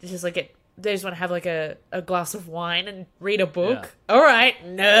want to just like they just want to have like a glass of wine and read a book. Yeah. All right,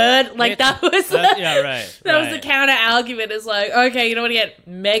 nerd. Like that was was the counter argument. Is like, okay, you don't want to get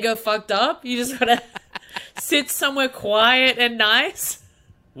mega fucked up. You just want to sit somewhere quiet and nice.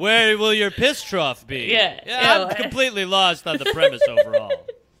 Where will your piss trough be? Yeah, I'm completely lost on the premise overall.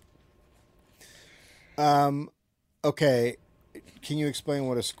 Okay, can you explain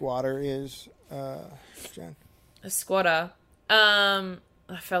what a squatter is? Jen? A squatter. I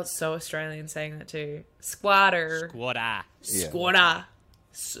felt so Australian saying that too. Squatter. Squatter.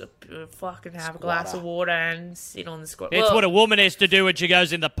 So, fucking have a glass of water and sit on the squatter. It's what a woman has to do when she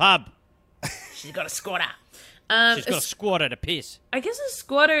goes in the pub. She's got a squatter. She's got a squatter to piss. I guess a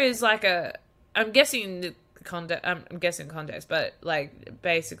squatter is like I'm guessing context, but like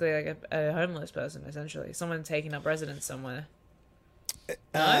basically like a homeless person, essentially. Someone taking up residence somewhere. Is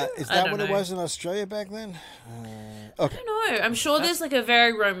that what it was in Australia back then? Okay. I don't know. I'm sure there's like a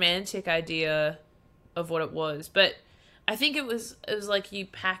very romantic idea of what it was, but I think it was like you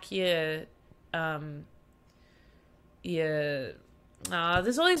pack your there's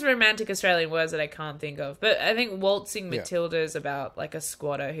all these romantic Australian words that I can't think of, but I think Waltzing Matilda is about like a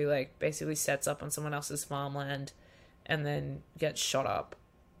squatter who like basically sets up on someone else's farmland and then gets shot up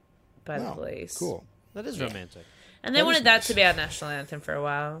by the police. Cool. That is romantic. And they wanted that to be our national anthem for a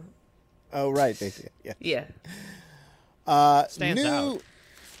while. Oh, right. They did. Yeah. Stands out.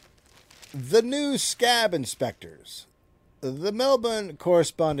 The new scab inspectors. The Melbourne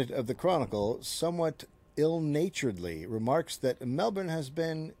correspondent of the Chronicle, somewhat ill-naturedly, remarks that Melbourne has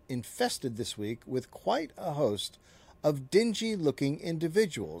been infested this week with quite a host of dingy-looking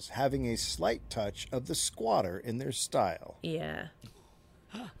individuals having a slight touch of the squatter in their style. Yeah.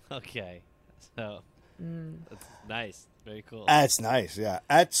 Okay. So... That's nice. Very cool. That's nice, yeah.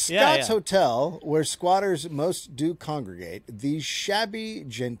 At Scott's Hotel, where squatters most do congregate, these shabby,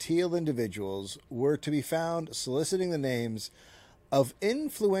 genteel individuals were to be found soliciting the names of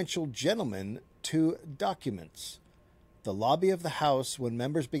influential gentlemen to documents. The lobby of the house, when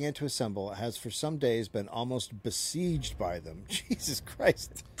members began to assemble, has for some days been almost besieged by them. Jesus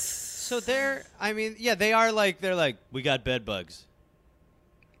Christ. So they're like, we got bed bugs.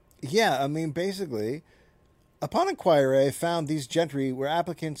 Yeah, I mean, basically, upon inquiry, I found these gentry were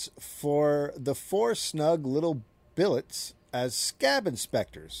applicants for the 4 snug little billets as scab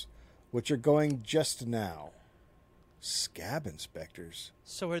inspectors, which are going just now. Scab inspectors?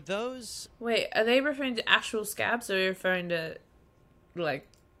 So are those... Wait, are they referring to actual scabs or are they referring to, like,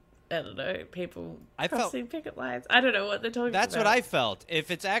 I don't know, people crossing picket lines? I don't know what they're talking about. That's what I felt. If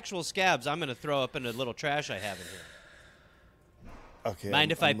it's actual scabs, I'm going to throw up in a little trash I have in here. Okay.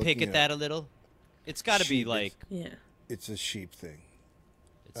 Mind if I pick at that a little? It's got to be like... Yeah. It's a sheep thing.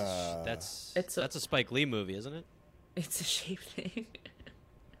 That's a Spike Lee movie, isn't it? It's a sheep thing.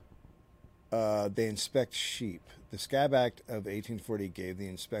 They inspect sheep. The Scab Act of 1840 gave the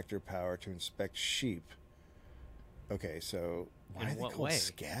inspector power to inspect sheep. Okay, so why are they called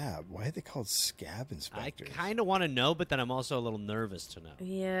scab? Why are they called scab inspectors? I kind of want to know, but then I'm also a little nervous to know.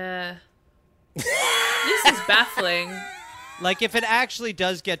 Yeah. This is baffling. Like, if it actually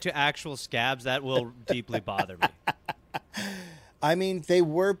does get to actual scabs, that will deeply bother me. I mean, they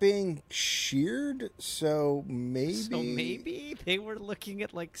were being sheared, so maybe. So maybe they were looking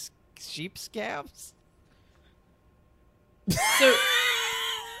at like sheep scabs. So,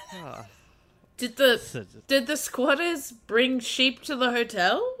 did the squatters bring sheep to the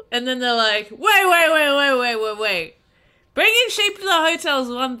hotel? And then they're like, wait. Bringing sheep to the hotel is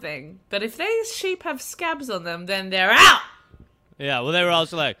one thing, but if these sheep have scabs on them, then they're out. Yeah, well, they were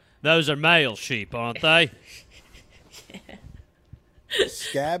also like, those are male sheep, aren't they?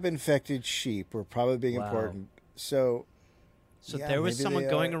 Scab-infected sheep were probably being important. So yeah, there was maybe someone they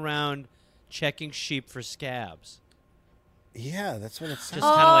going are. around checking sheep for scabs. Yeah, that's what it's Just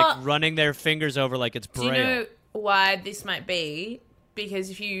kind of like running their fingers over like it's Do braille. you know why this might be? Because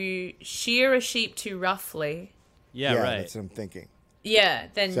if you shear a sheep too roughly, yeah, right. That's what I'm thinking.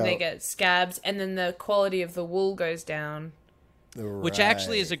 then So- they get scabs, and then the quality of the wool goes down. Which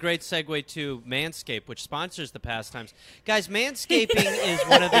actually is a great segue to Manscaped, which sponsors the Pastimes. Guys, manscaping is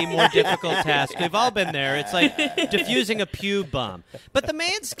one of the more difficult tasks. We've all been there. It's like diffusing a pube bomb. But the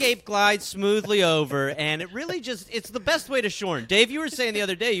Manscaped glides smoothly over, and it really it's the best way to shorn. Dave, you were saying the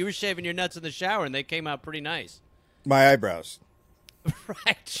other day you were shaving your nuts in the shower, and they came out pretty nice. My eyebrows.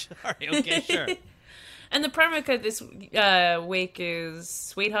 Right, sorry, okay, sure. And the promo code this week is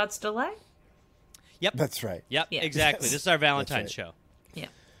Sweethearts Delay. Yep. That's right. Yep, Yeah. exactly. This is our Valentine's That's show. Yeah.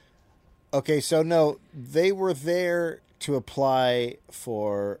 Okay, so no, they were there to apply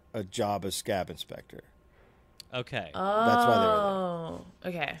for a job as scab inspector. Okay. That's why they were Oh,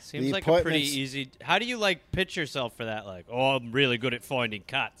 okay. Seems the like a pretty appointments- easy... How do you, like, pitch yourself for that? Like, oh, I'm really good at finding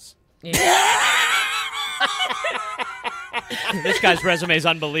cuts. Yeah. This guy's resume is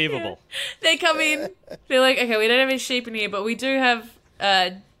unbelievable. They come in, they're like, okay, we don't have any sheep in here, but we do have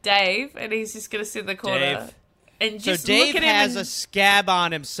Dave, and he's just going to sit in the corner. Dave. And So just Dave look at him has and, a scab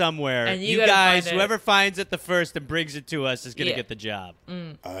on him somewhere. And you You gotta guys, find it. whoever finds it the first and brings it to us is going to Yeah. get the job. All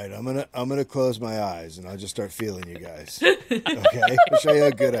right, I'm gonna close my eyes and I'll just start feeling you guys. Okay, I'll show you how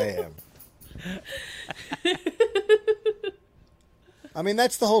good I am. I mean,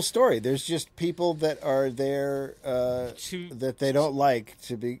 that's the whole story. There's just people that are there that they don't like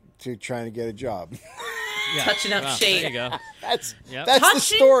to trying to get a job. Yeah. touching up Wow, sheep. There you go. That's Yep. that's the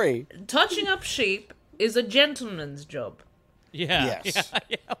Touching- story. Touching up sheep is a gentleman's job. Yeah. Yes.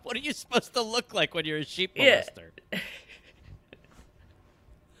 Yeah. What are you supposed to look like when you're a sheep Yeah. molester?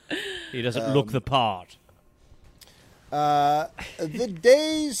 He doesn't look the part. The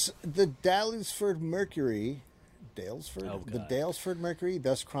Dalesford Mercury, Dalesford, Oh, the God. Dalesford Mercury,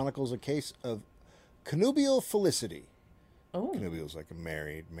 thus chronicles a case of connubial felicity. Oh, Connubial is like a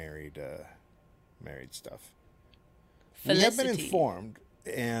married stuff. We have been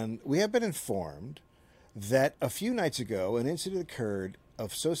informed that a few nights ago an incident occurred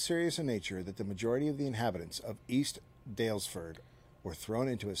of so serious a nature that the majority of the inhabitants of East Dalesford were thrown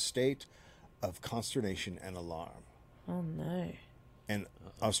into a state of consternation and alarm. Oh no. And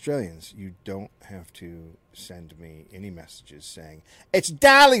Australians, you don't have to send me any messages saying, it's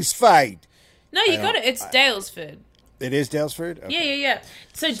Dolly's fight! No, you got it. It's Dalesford. It is Dalesford? Okay. Yeah.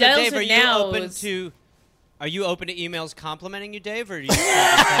 So, So, Dave, Dalesford are you now open is... to? Are you open to emails complimenting you, Dave, or do you just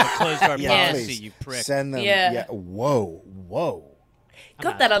have a closed door Yeah. policy? Please, You prick. send them. Yeah. Whoa.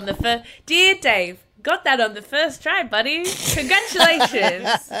 Got that on the first... Dear Dave, got that on the first try, buddy.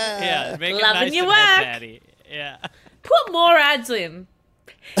 Congratulations. Yeah, make it Loving nice your and work. head-patty. Yeah. Put more ads in.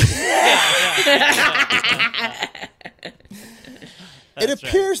 It That's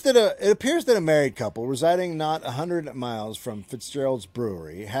appears that a married couple residing not 100 miles from Fitzgerald's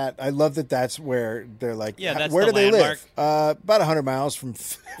Brewery had. I love that. That's where they're like. Yeah, that's where the do they landmark. live? About 100 miles from.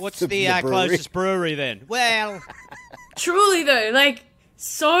 What's the the brewery. closest brewery then? Well, Truly, though, like,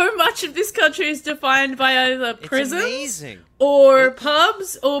 so much of this country is defined by either it's prisons amazing. or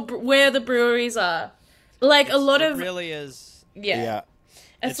pubs or where the breweries are. Like, a lot It of... really is. Yeah.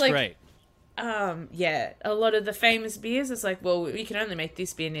 It's It's like, great. a lot of the famous beers, it's like, well, we can only make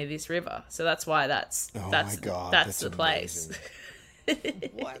this beer near this river. So that's why that's Oh that's my God, that's that's the place.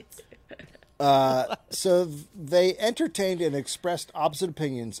 What? So they entertained and expressed opposite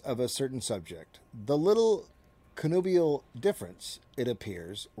opinions of a certain subject. The little connubial difference, it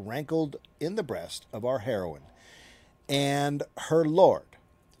appears, rankled in the breast of our heroine and her lord.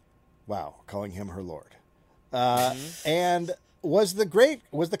 Wow, calling him her lord. And was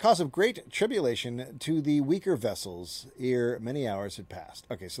the cause of great tribulation to the weaker vessels ere many hours had passed.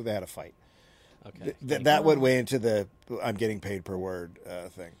 Okay, so they had a fight. Okay. That went way into the I'm getting paid per word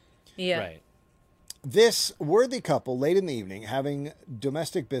thing. Yeah. Right. This worthy couple, late in the evening, having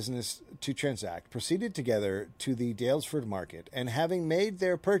domestic business to transact, proceeded together to the Dalesford market, and having made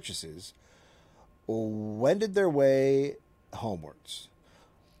their purchases, wended their way homewards.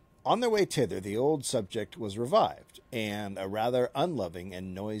 On their way thither, the old subject was revived, and a rather unloving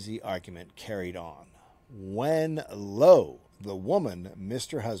and noisy argument carried on. When, lo, the woman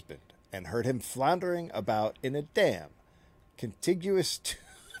missed her husband, and heard him floundering about in a dam, contiguous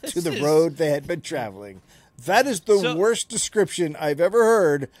to the road they had been traveling. That is the worst description I've ever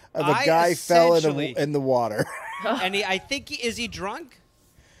heard of a guy fell in the water. And is he drunk?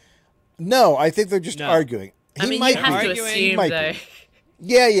 No, I think they're just arguing. You have to assume, though.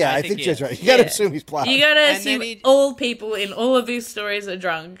 Yeah, I think that's right. You gotta assume he's plowing. You gotta assume all people in all of these stories are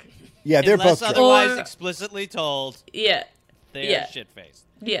drunk. Yeah, they're both drunk. Otherwise explicitly told. Yeah. They're shit-faced.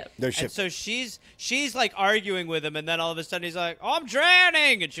 Yeah. They're shit. And so she's like arguing with him, and then all of a sudden he's like, "Oh, I'm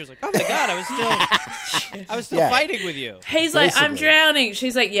drowning," and she was like, "Oh my god, I was still fighting with you." He's like, "I'm drowning."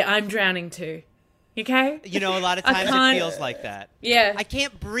 She's like, "Yeah, I'm drowning too." Okay? You know, a lot of times it feels like that. Yeah. I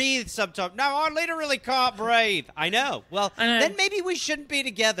can't breathe sometimes. No, I literally can't breathe. I know. Well, then maybe we shouldn't be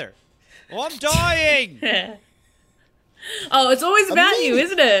together. Oh, I'm dying. Oh, it's always about you,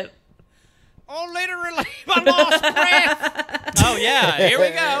 isn't it? Oh, literally, I lost breath. Oh, yeah, here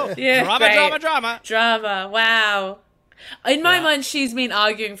we go. Yeah, Drama. Wow. In my mind, she's been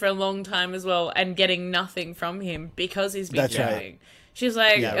arguing for a long time as well and getting nothing from him because he's been drowning. Right. She's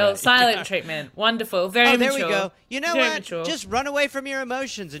like, silent treatment. Wonderful. Very mature. There we go. You know Very what? mature. Just run away from your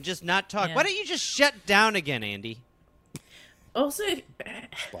emotions and just not talk. Yeah. Why don't you just shut down again, Andy? Also,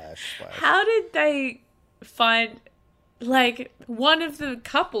 splash. How did they find, like, one of the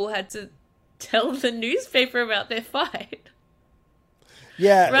couple had to tell the newspaper about their fight?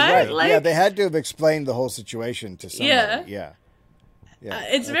 Yeah, right. Like, they had to have explained the whole situation to somebody. Yeah.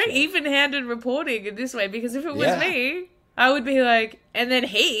 It's very even-handed reporting in this way, because if it was me, I would be like, and then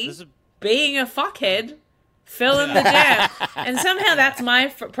being a fuckhead, fell in the dam. And somehow that's my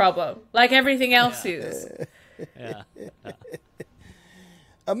problem, like everything else is. Yeah.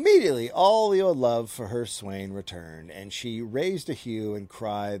 Immediately, all the old love for her swain returned, and she raised a hue and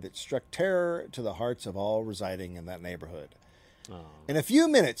cry that struck terror to the hearts of all residing in that neighborhood. Oh. In a few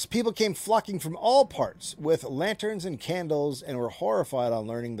minutes, people came flocking from all parts with lanterns and candles and were horrified on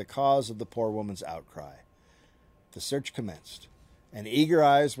learning the cause of the poor woman's outcry. The search commenced, and eager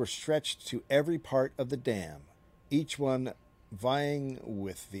eyes were stretched to every part of the dam, each one vying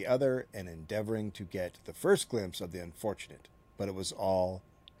with the other and endeavoring to get the first glimpse of the unfortunate, but it was all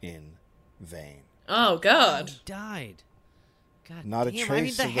in vain. Oh, God. He died. God Not damn. a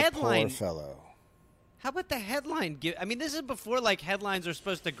trace the of the headline, poor fellow. How about the headline? This is before, like, headlines are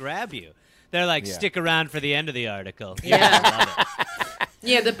supposed to grab you. They're like, stick around for the end of the article. Yeah.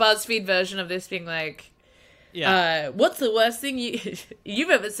 Yeah, the BuzzFeed version of this being like, what's the worst thing you've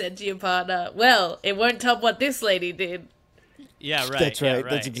ever said to your partner? Well, it won't top what this lady did. Yeah, right. That's right. Yeah,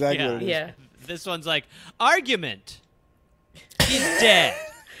 That's exactly what it is. Yeah. This one's like, argument. He's dead.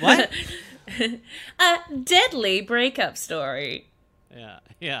 What? A deadly breakup story. Yeah.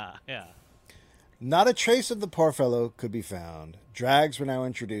 Not a trace of the poor fellow could be found. Drags were now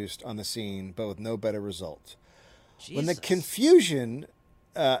introduced on the scene, but with no better result. Jesus. When the confusion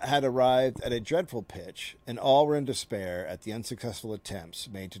had arrived at a dreadful pitch, and all were in despair at the unsuccessful attempts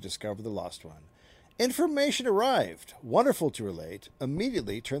made to discover the lost one, information arrived, wonderful to relate,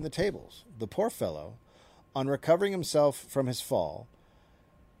 immediately turned the tables. The poor fellow, on recovering himself from his fall,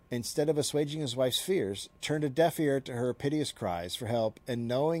 instead of assuaging his wife's fears, turned a deaf ear to her piteous cries for help, and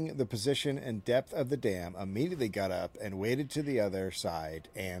knowing the position and depth of the dam, immediately got up and waded to the other side,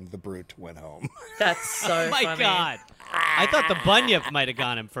 and the brute went home. That's so funny. Oh my God. I thought the bunyip might have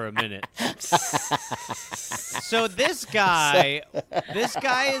got him for a minute. So this guy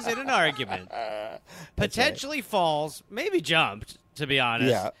is in an argument, potentially falls, maybe jumped, to be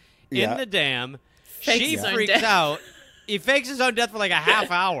honest, in the dam. She freaks out. He fakes his own death for like a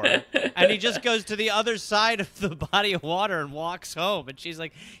half hour, and he just goes to the other side of the body of water and walks home. And she's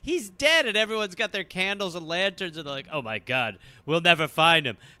like, he's dead, and everyone's got their candles and lanterns, and they're like, oh, my God, we'll never find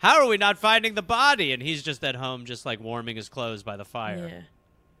him. How are we not finding the body? And he's just at home just, like, warming his clothes by the fire. Yeah.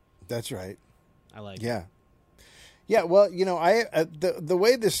 That's right. I like it. Yeah, well, you know, the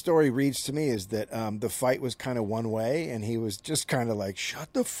way this story reads to me is that the fight was kind of one way, and he was just kind of like,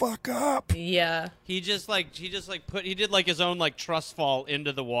 "Shut the fuck up." Yeah. He did like his own like trust fall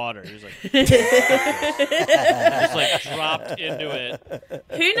into the water. He was like, just like dropped into it.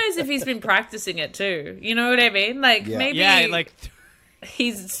 Who knows if he's been practicing it too? You know what I mean? Like maybe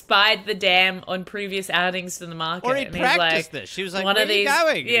he's spied the dam on previous outings to the market, or he and practiced he's like, this. She was like, "Where are you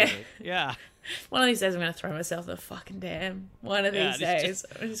going?" Yeah. Yeah. One of these days, I'm going to throw myself in the fucking dam. One of these days,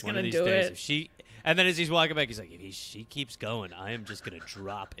 I'm just going to do it. And then as he's walking back, he's like, if she keeps going, I am just going to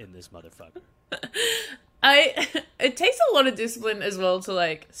drop in this motherfucker. It takes a lot of discipline as well to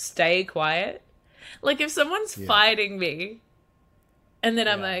like stay quiet. Like if someone's fighting me, and then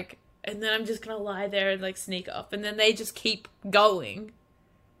I'm like, and then I'm just gonna lie there and like sneak off, and then they just keep going.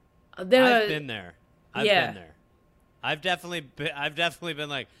 I've been there. I've Yeah. been there. I've definitely been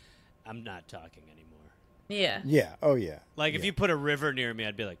like, I'm not talking anymore. Yeah. Yeah. Oh, yeah. Like if you put a river near me,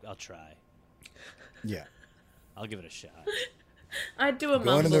 I'd be like, I'll try. Yeah. I'll give it a shot. I'd do a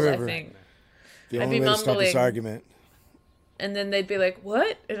Going in the mumble, I river. think. The I'd only be way to stop this mumbling. argument. And then they'd be like,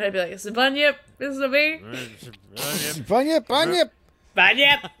 what? And I'd be like, it's a bunyip. This is a me. Bunyip, bunyip,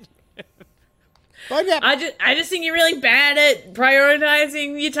 Bunyip. bunyip. I just think you're really bad at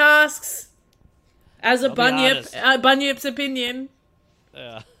prioritizing your tasks. As a I'll be bunyip, honest. bunyip's opinion.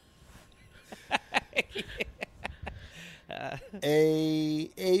 Yeah.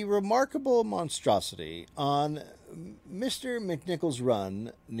 A remarkable monstrosity on Mr. McNichol's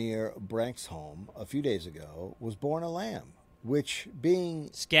run near Branxholme a few days ago was born a lamb, which being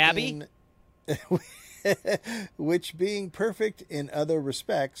Scabby? which being perfect in other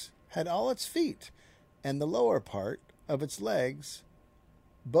respects had all its feet and the lower part of its legs,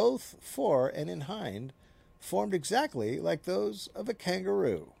 both fore and in hind, formed exactly like those of a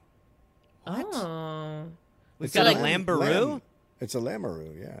kangaroo. Oh. We've It's got a a lambaroo? It's a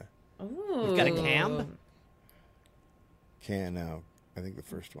lambaroo, yeah. Ooh. We've got a cam? I think the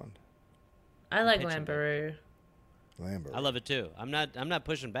first one. I like Pitching Lambaroo. Lambaroo. I love it too. I'm not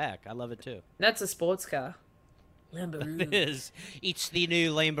pushing back. I love it too. That's a sports car. It Lambaroo. is. It's the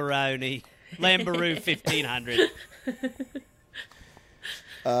new Lamborghini. Lambaroo 1500.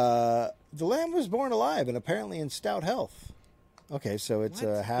 The lamb was born alive and apparently in stout health. Okay, so it's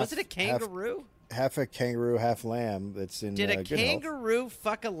What? half. Was it a kangaroo? Half a kangaroo, half lamb. That's in Did a good health. kangaroo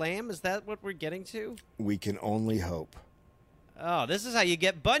fuck a lamb? Is that what we're getting to? We can only hope. Oh, this is how you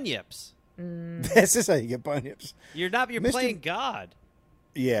get bunyips. This is how you get bunyips. You're Mr. playing God.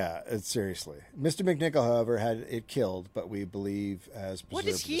 Yeah, seriously. Mr. McNichol, however, had it killed, but we believe has preserved What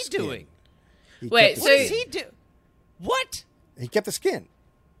is the he skin. doing? He Wait, kept the What So- does skin. he do? What? He kept the skin.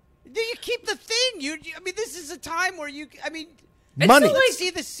 Do you keep the thing? I mean, this is a time where Money. let's see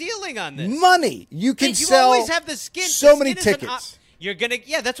the ceiling on this. Money. You can Hey, you sell always have the skin. so The many skin is an tickets. You're gonna,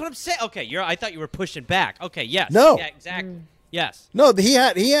 yeah, that's what I'm saying. Okay, I thought you were pushing back. Okay, yes. No. Yeah, exactly. Yes. No,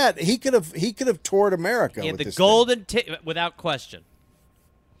 he could have toured America Yeah, with the this golden without question.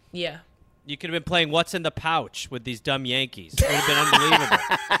 Yeah. You could have been playing What's in the Pouch with these dumb Yankees. It would have been unbelievable.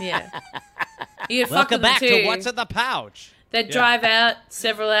 Yeah. You fuck Welcome with them back too. to What's in the Pouch. They'd Yeah. drive out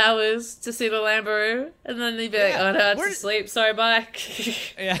several hours to see the Lambaroo, and then they'd be like, Yeah. oh no, it's Where- asleep, sorry, bye.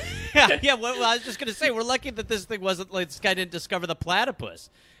 Yeah, yeah. Well, I was just gonna say, we're lucky that this thing wasn't like this guy didn't discover the platypus.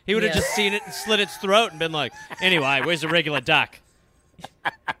 He would have Yeah. just seen it and slit its throat and been like, anyway, where's the regular duck?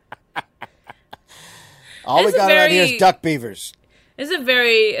 All we It's a got around here very- is duck beavers. It's a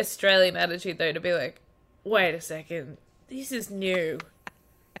very Australian attitude, though, to be like, wait a second, this is new.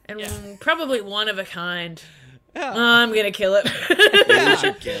 And probably one of a kind. Yeah. I'm going to kill it.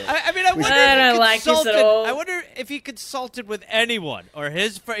 I mean, I wonder I if don't he like this at consulted. all. I wonder if he consulted with anyone or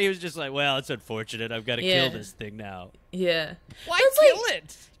he was just like, well, it's unfortunate. I've got to Yeah. kill this thing now. Yeah. Why It's kill like-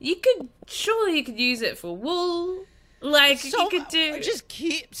 it? Surely you could use it for wool. Like, So you could do. just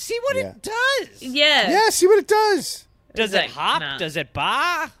see what Yeah. it does. Yeah. Yeah, see what it does. Does It's it like, hop? nah. Does it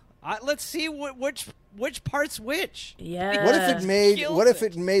bar? Let's see which part's which. Yeah. What if it made? kills What if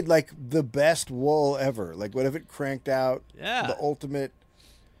it. it made like the best wool ever? Like, what if it cranked out Yeah. the ultimate?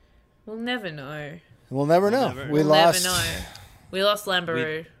 We'll never know. We'll never know. never- We We'll lost. never know. We lost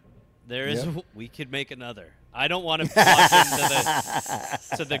Lambaroo. There is. Yep. We could make another. I don't want to walk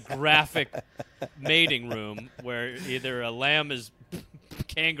into the graphic mating room where either a lamb is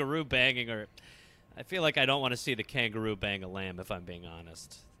kangaroo banging or. I feel like I don't want to see the kangaroo bang a lamb. If I'm being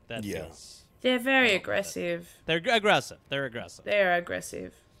honest, that Yeah. feels. They're very aggressive. They're aggressive. They're aggressive. They're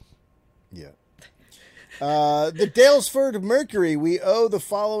aggressive. Yeah. The Dalesford Mercury, we owe the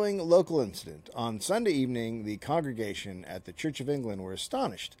following local incident. On Sunday evening, the congregation at the Church of England were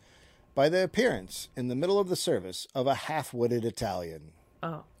astonished by the appearance in the middle of the service of a half-witted Italian.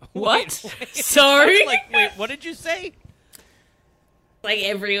 Oh. Wait, What? wait. Sorry? Wait, what did you say? Like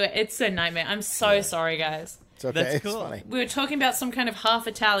everywhere. It's a nightmare. I'm so sorry, guys. It's okay. That's It's cool. funny. We were talking about some kind of half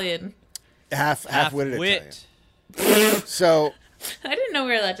Italian. Half-witted Half-wit. Italian. So, I didn't know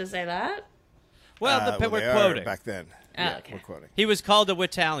we were allowed to say that. Well, well, we're they are quoting. back then. Oh, Yeah, okay. we're quoting. He was called a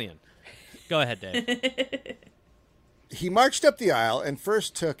Wittalian. Go ahead, Dave. He marched up the aisle and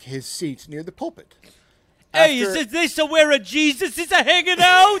first took his seat near the pulpit. Hey, After- is this where a Jesus is hanging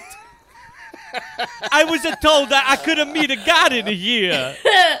out? I was told that I could have meet a God in here.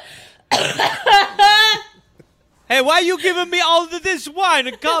 Hey, why you giving me all of this wine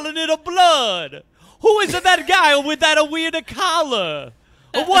and calling it a blood? Who is it, that guy with that weird collar?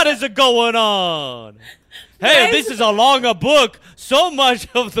 What is it going on? Hey, this is a longer book. So much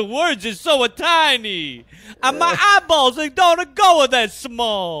of the words is so tiny. And my eyeballs don't go that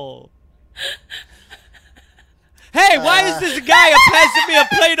small. Hey, why is this guy passing me a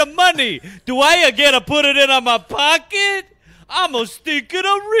plate of money? Do I get to put it in my pocket? I'm a stinking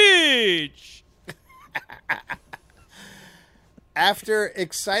rich. After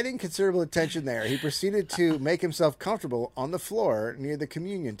exciting considerable attention there, he proceeded to make himself comfortable on the floor near the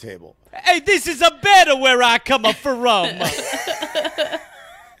communion table. Hey, this is a better where I come from.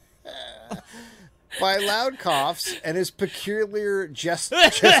 By loud coughs and his peculiar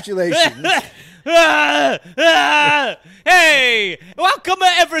gesticulations. Hey, how come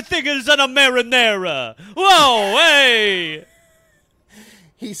everything is in a marinara? Whoa, hey.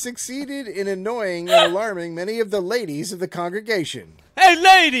 He succeeded in annoying and alarming many of the ladies of the congregation. Hey,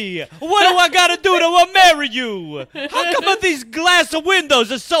 lady, what do I gotta do to marry you? How come these glass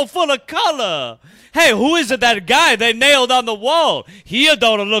windows are so full of color? Hey, who is it, that guy they nailed on the wall? He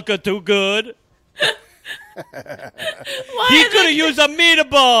don't look too good. He could have used a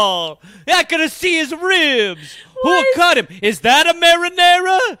meatball. I could have seen his ribs. Who cut him? Is that a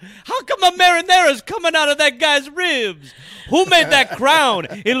marinara? How come a marinara's coming out of that guy's ribs? Who made that crown?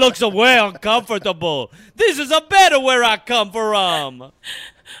 It looks way uncomfortable. This is a better where I come from.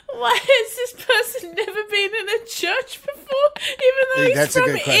 Why has this person never been in a church before? Even though he's from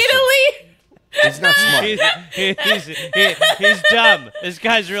Italy? He's not smart. He's dumb. This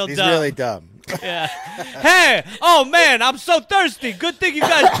guy's real dumb. He's really dumb. Yeah. Hey, oh man, I'm so thirsty. Good thing you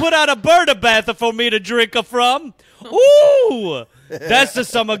guys put out a bird bath for me to drink from. Ooh, that's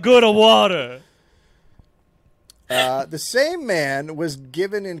just some good water. The same man was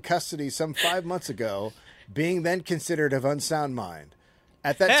given in custody some 5 months ago, being then considered of unsound mind.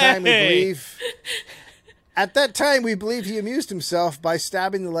 At that time, we believe he amused himself by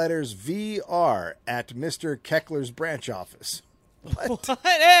stabbing the letters VR at Mr. Keckler's branch office. What?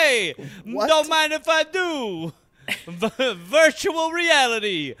 Hey, What? Don't mind if I do. Virtual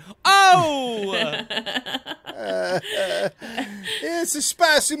reality. Oh! It's a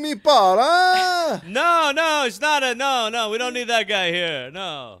spicy meatball, huh? No, it's not no, we don't need that guy here.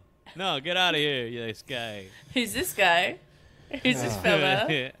 No, get out of here, you this guy. Who's this guy? Who's this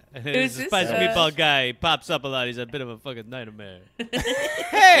fella? Who's this spicy fella? meatball guy? He pops up a lot. He's a bit of a fucking nightmare.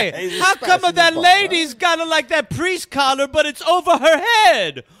 Hey, He's a how come spicy that meatball, lady's got like that priest collar, but it's over her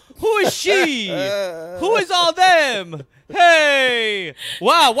head? Who is she? Who is all them? Hey,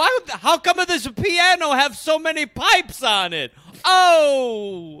 wow! How come this piano have so many pipes on it?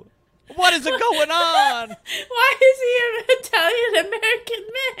 Oh, what is it going on? Why is he an Italian-American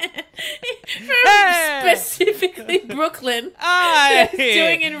man? From Hey! specifically Brooklyn. That's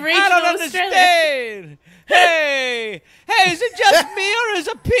doing in regional I don't Australia. understand. Hey, is it just me or is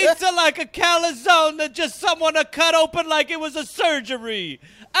a pizza like a calzone that just someone cut open like it was a surgery?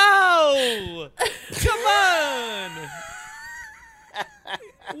 Oh, come on.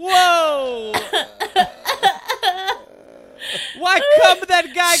 Whoa. Why come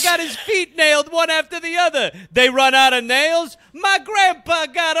that guy got his feet nailed one after the other? They run out of nails? My grandpa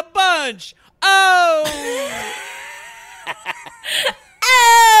got a bunch. Oh.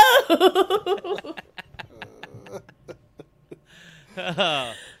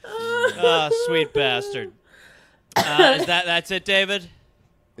 Oh, sweet bastard. That's it, David?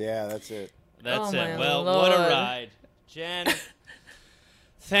 Yeah, that's it. That's Oh, it. my Well, what a Lord. ride. Jen,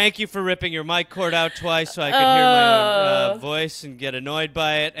 thank you for ripping your mic cord out twice so I could hear my own voice and get annoyed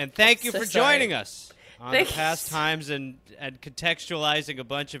by it. And thank you So for sorry. joining us on Thank the you. past times and contextualizing a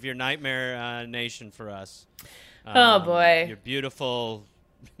bunch of your nightmare nation for us. Oh, boy. Your beautiful,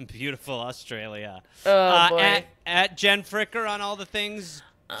 beautiful Australia. Oh, boy. At Jen Fricker on all the things.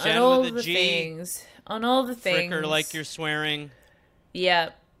 On Jen all with a the G. things. On all the things. Fricker like you're swearing.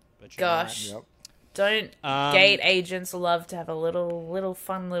 Yeah. But you're not. Gosh. Yep. Don't gate agents love to have a little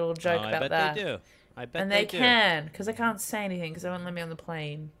fun little joke Oh, about I bet that. they do. I bet And they they do. can, because I can't say anything because they won't let me on the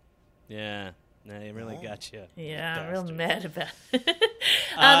plane. Yeah. No, they really got you. Yeah, I'm Bastards. real mad about it.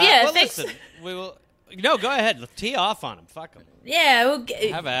 Well, thanks. listen, we will. No, go ahead. Tee off on them. Fuck them. Yeah, we'll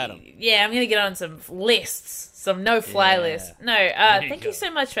get. Have at 'em. Yeah, I'm gonna get on some lists, some no-fly Yeah. lists. No, you thank go. you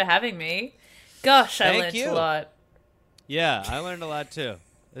so much for having me. Gosh, I Thank learned you. a lot. Yeah, I learned a lot too.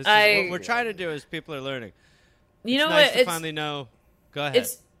 This is I- what we're trying to do is people are learning. You It's know nice what? to finally know. Go ahead.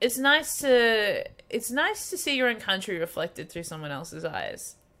 It's nice to see your own country reflected through someone else's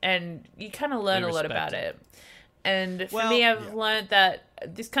eyes, and you kind of learn We a lot respect about it. it. And for Well, me, I've learned that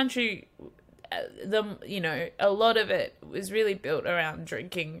this country, a lot of it was really built around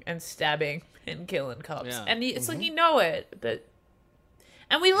drinking and stabbing and killing cops. Yeah. And it's like, you know it, but...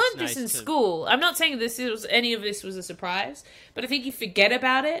 And we learned this in school. I'm not saying any of this was a surprise, but I think you forget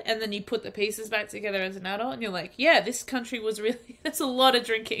about it, and then you put the pieces back together as an adult, and you're like, yeah, this country was really... That's a lot of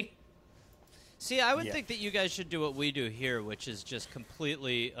drinking. See, I would think that you guys should do what we do here, which is just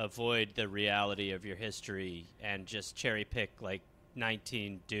completely avoid the reality of your history and just cherry pick, like,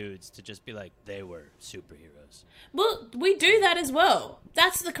 19 dudes to just be like, they were superheroes. Well, we do that as well.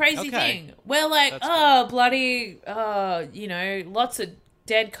 That's the crazy thing. We're like, bloody, lots of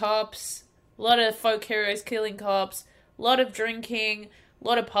dead cops, a lot of folk heroes killing cops, a lot of drinking, a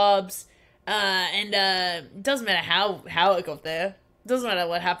lot of pubs, and it doesn't matter how it got there. It doesn't matter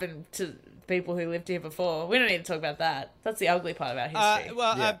what happened to people who lived here before. We don't need to talk about that. That's the ugly part about history.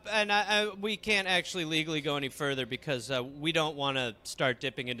 We can't actually legally go any further because we don't want to start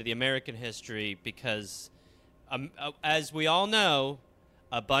dipping into the American history because, as we all know,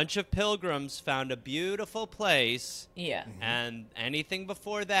 a bunch of pilgrims found a beautiful place. Yeah. And anything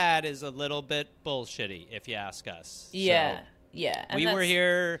before that is a little bit bullshitty, if you ask us. Yeah. So yeah. And we were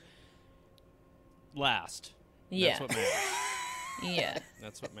here last. Yeah. That's what matters. Yeah.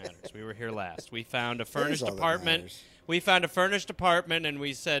 That's what matters. We were here last. We found a furnished apartment. We found a furnished apartment, and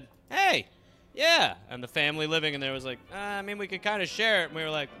we said, hey, yeah. And the family living in there was like, we could kind of share it. And we were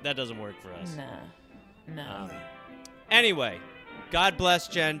like, that doesn't work for us. No. Anyway, God bless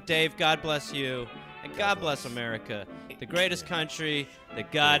Jen. Dave, God bless you. And God bless America, the greatest country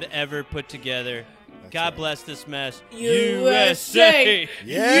that God ever put together. God bless this mess. USA!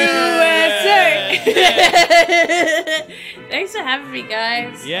 Yeah! USA! Thanks for having me,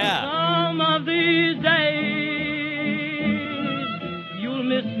 guys. Yeah. Some of these days, you'll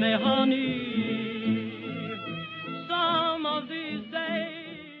miss me, honey. Some of these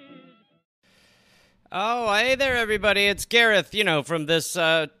days. Oh, hey there, everybody. It's Gareth, from this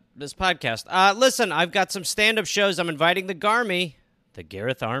podcast. Listen, I've got some stand-up shows I'm inviting the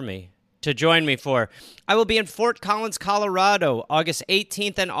Gareth Army, to join me for. I will be in Fort Collins, Colorado, August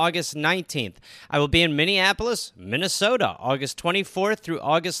 18th and August 19th. I will be in Minneapolis, Minnesota, August 24th through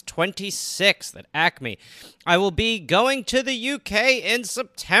August 26th at Acme. I will be going to the UK in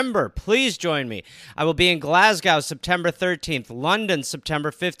September. Please join me. I will be in Glasgow, September 13th, London,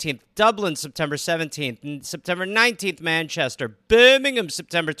 September 15th, Dublin, September 17th, and September 19th, Manchester, Birmingham,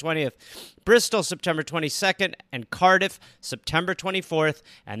 September 20th, Bristol, September 22nd, and Cardiff, September 24th.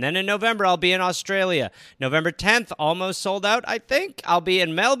 And then in November, I'll be in Australia. November 10th, almost sold out, I think. I'll be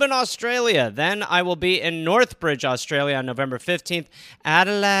in Melbourne, Australia. Then I will be in Northbridge, Australia on November 15th.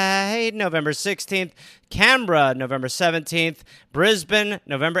 Adelaide, November 16th. Canberra, November 17th. Brisbane,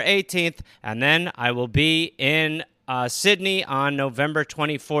 November 18th. And then I will be in Sydney on November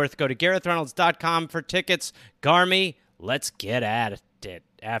 24th. Go to GarethReynolds.com for tickets. Garmy, let's get at it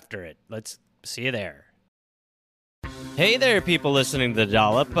after it. Let's see you there. Hey there, people listening to The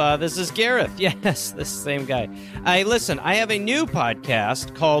Dollop. This is Gareth. Yes, this same guy. Listen, I have a new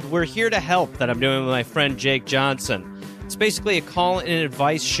podcast called We're Here to Help that I'm doing with my friend Jake Johnson. It's basically a call and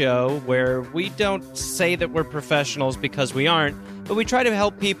advice show where we don't say that we're professionals because we aren't, but we try to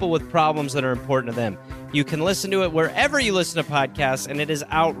help people with problems that are important to them. You can listen to it wherever you listen to podcasts, and it is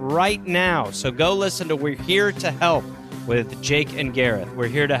out right now. So go listen to We're Here to Help with Jake and Gareth. We're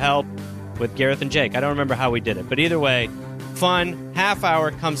Here to Help with Gareth and Jake. I don't remember how we did it, but either way, fun, half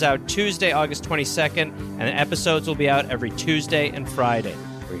hour, comes out Tuesday, August 22nd, and the episodes will be out every Tuesday and Friday.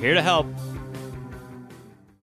 We're Here to Help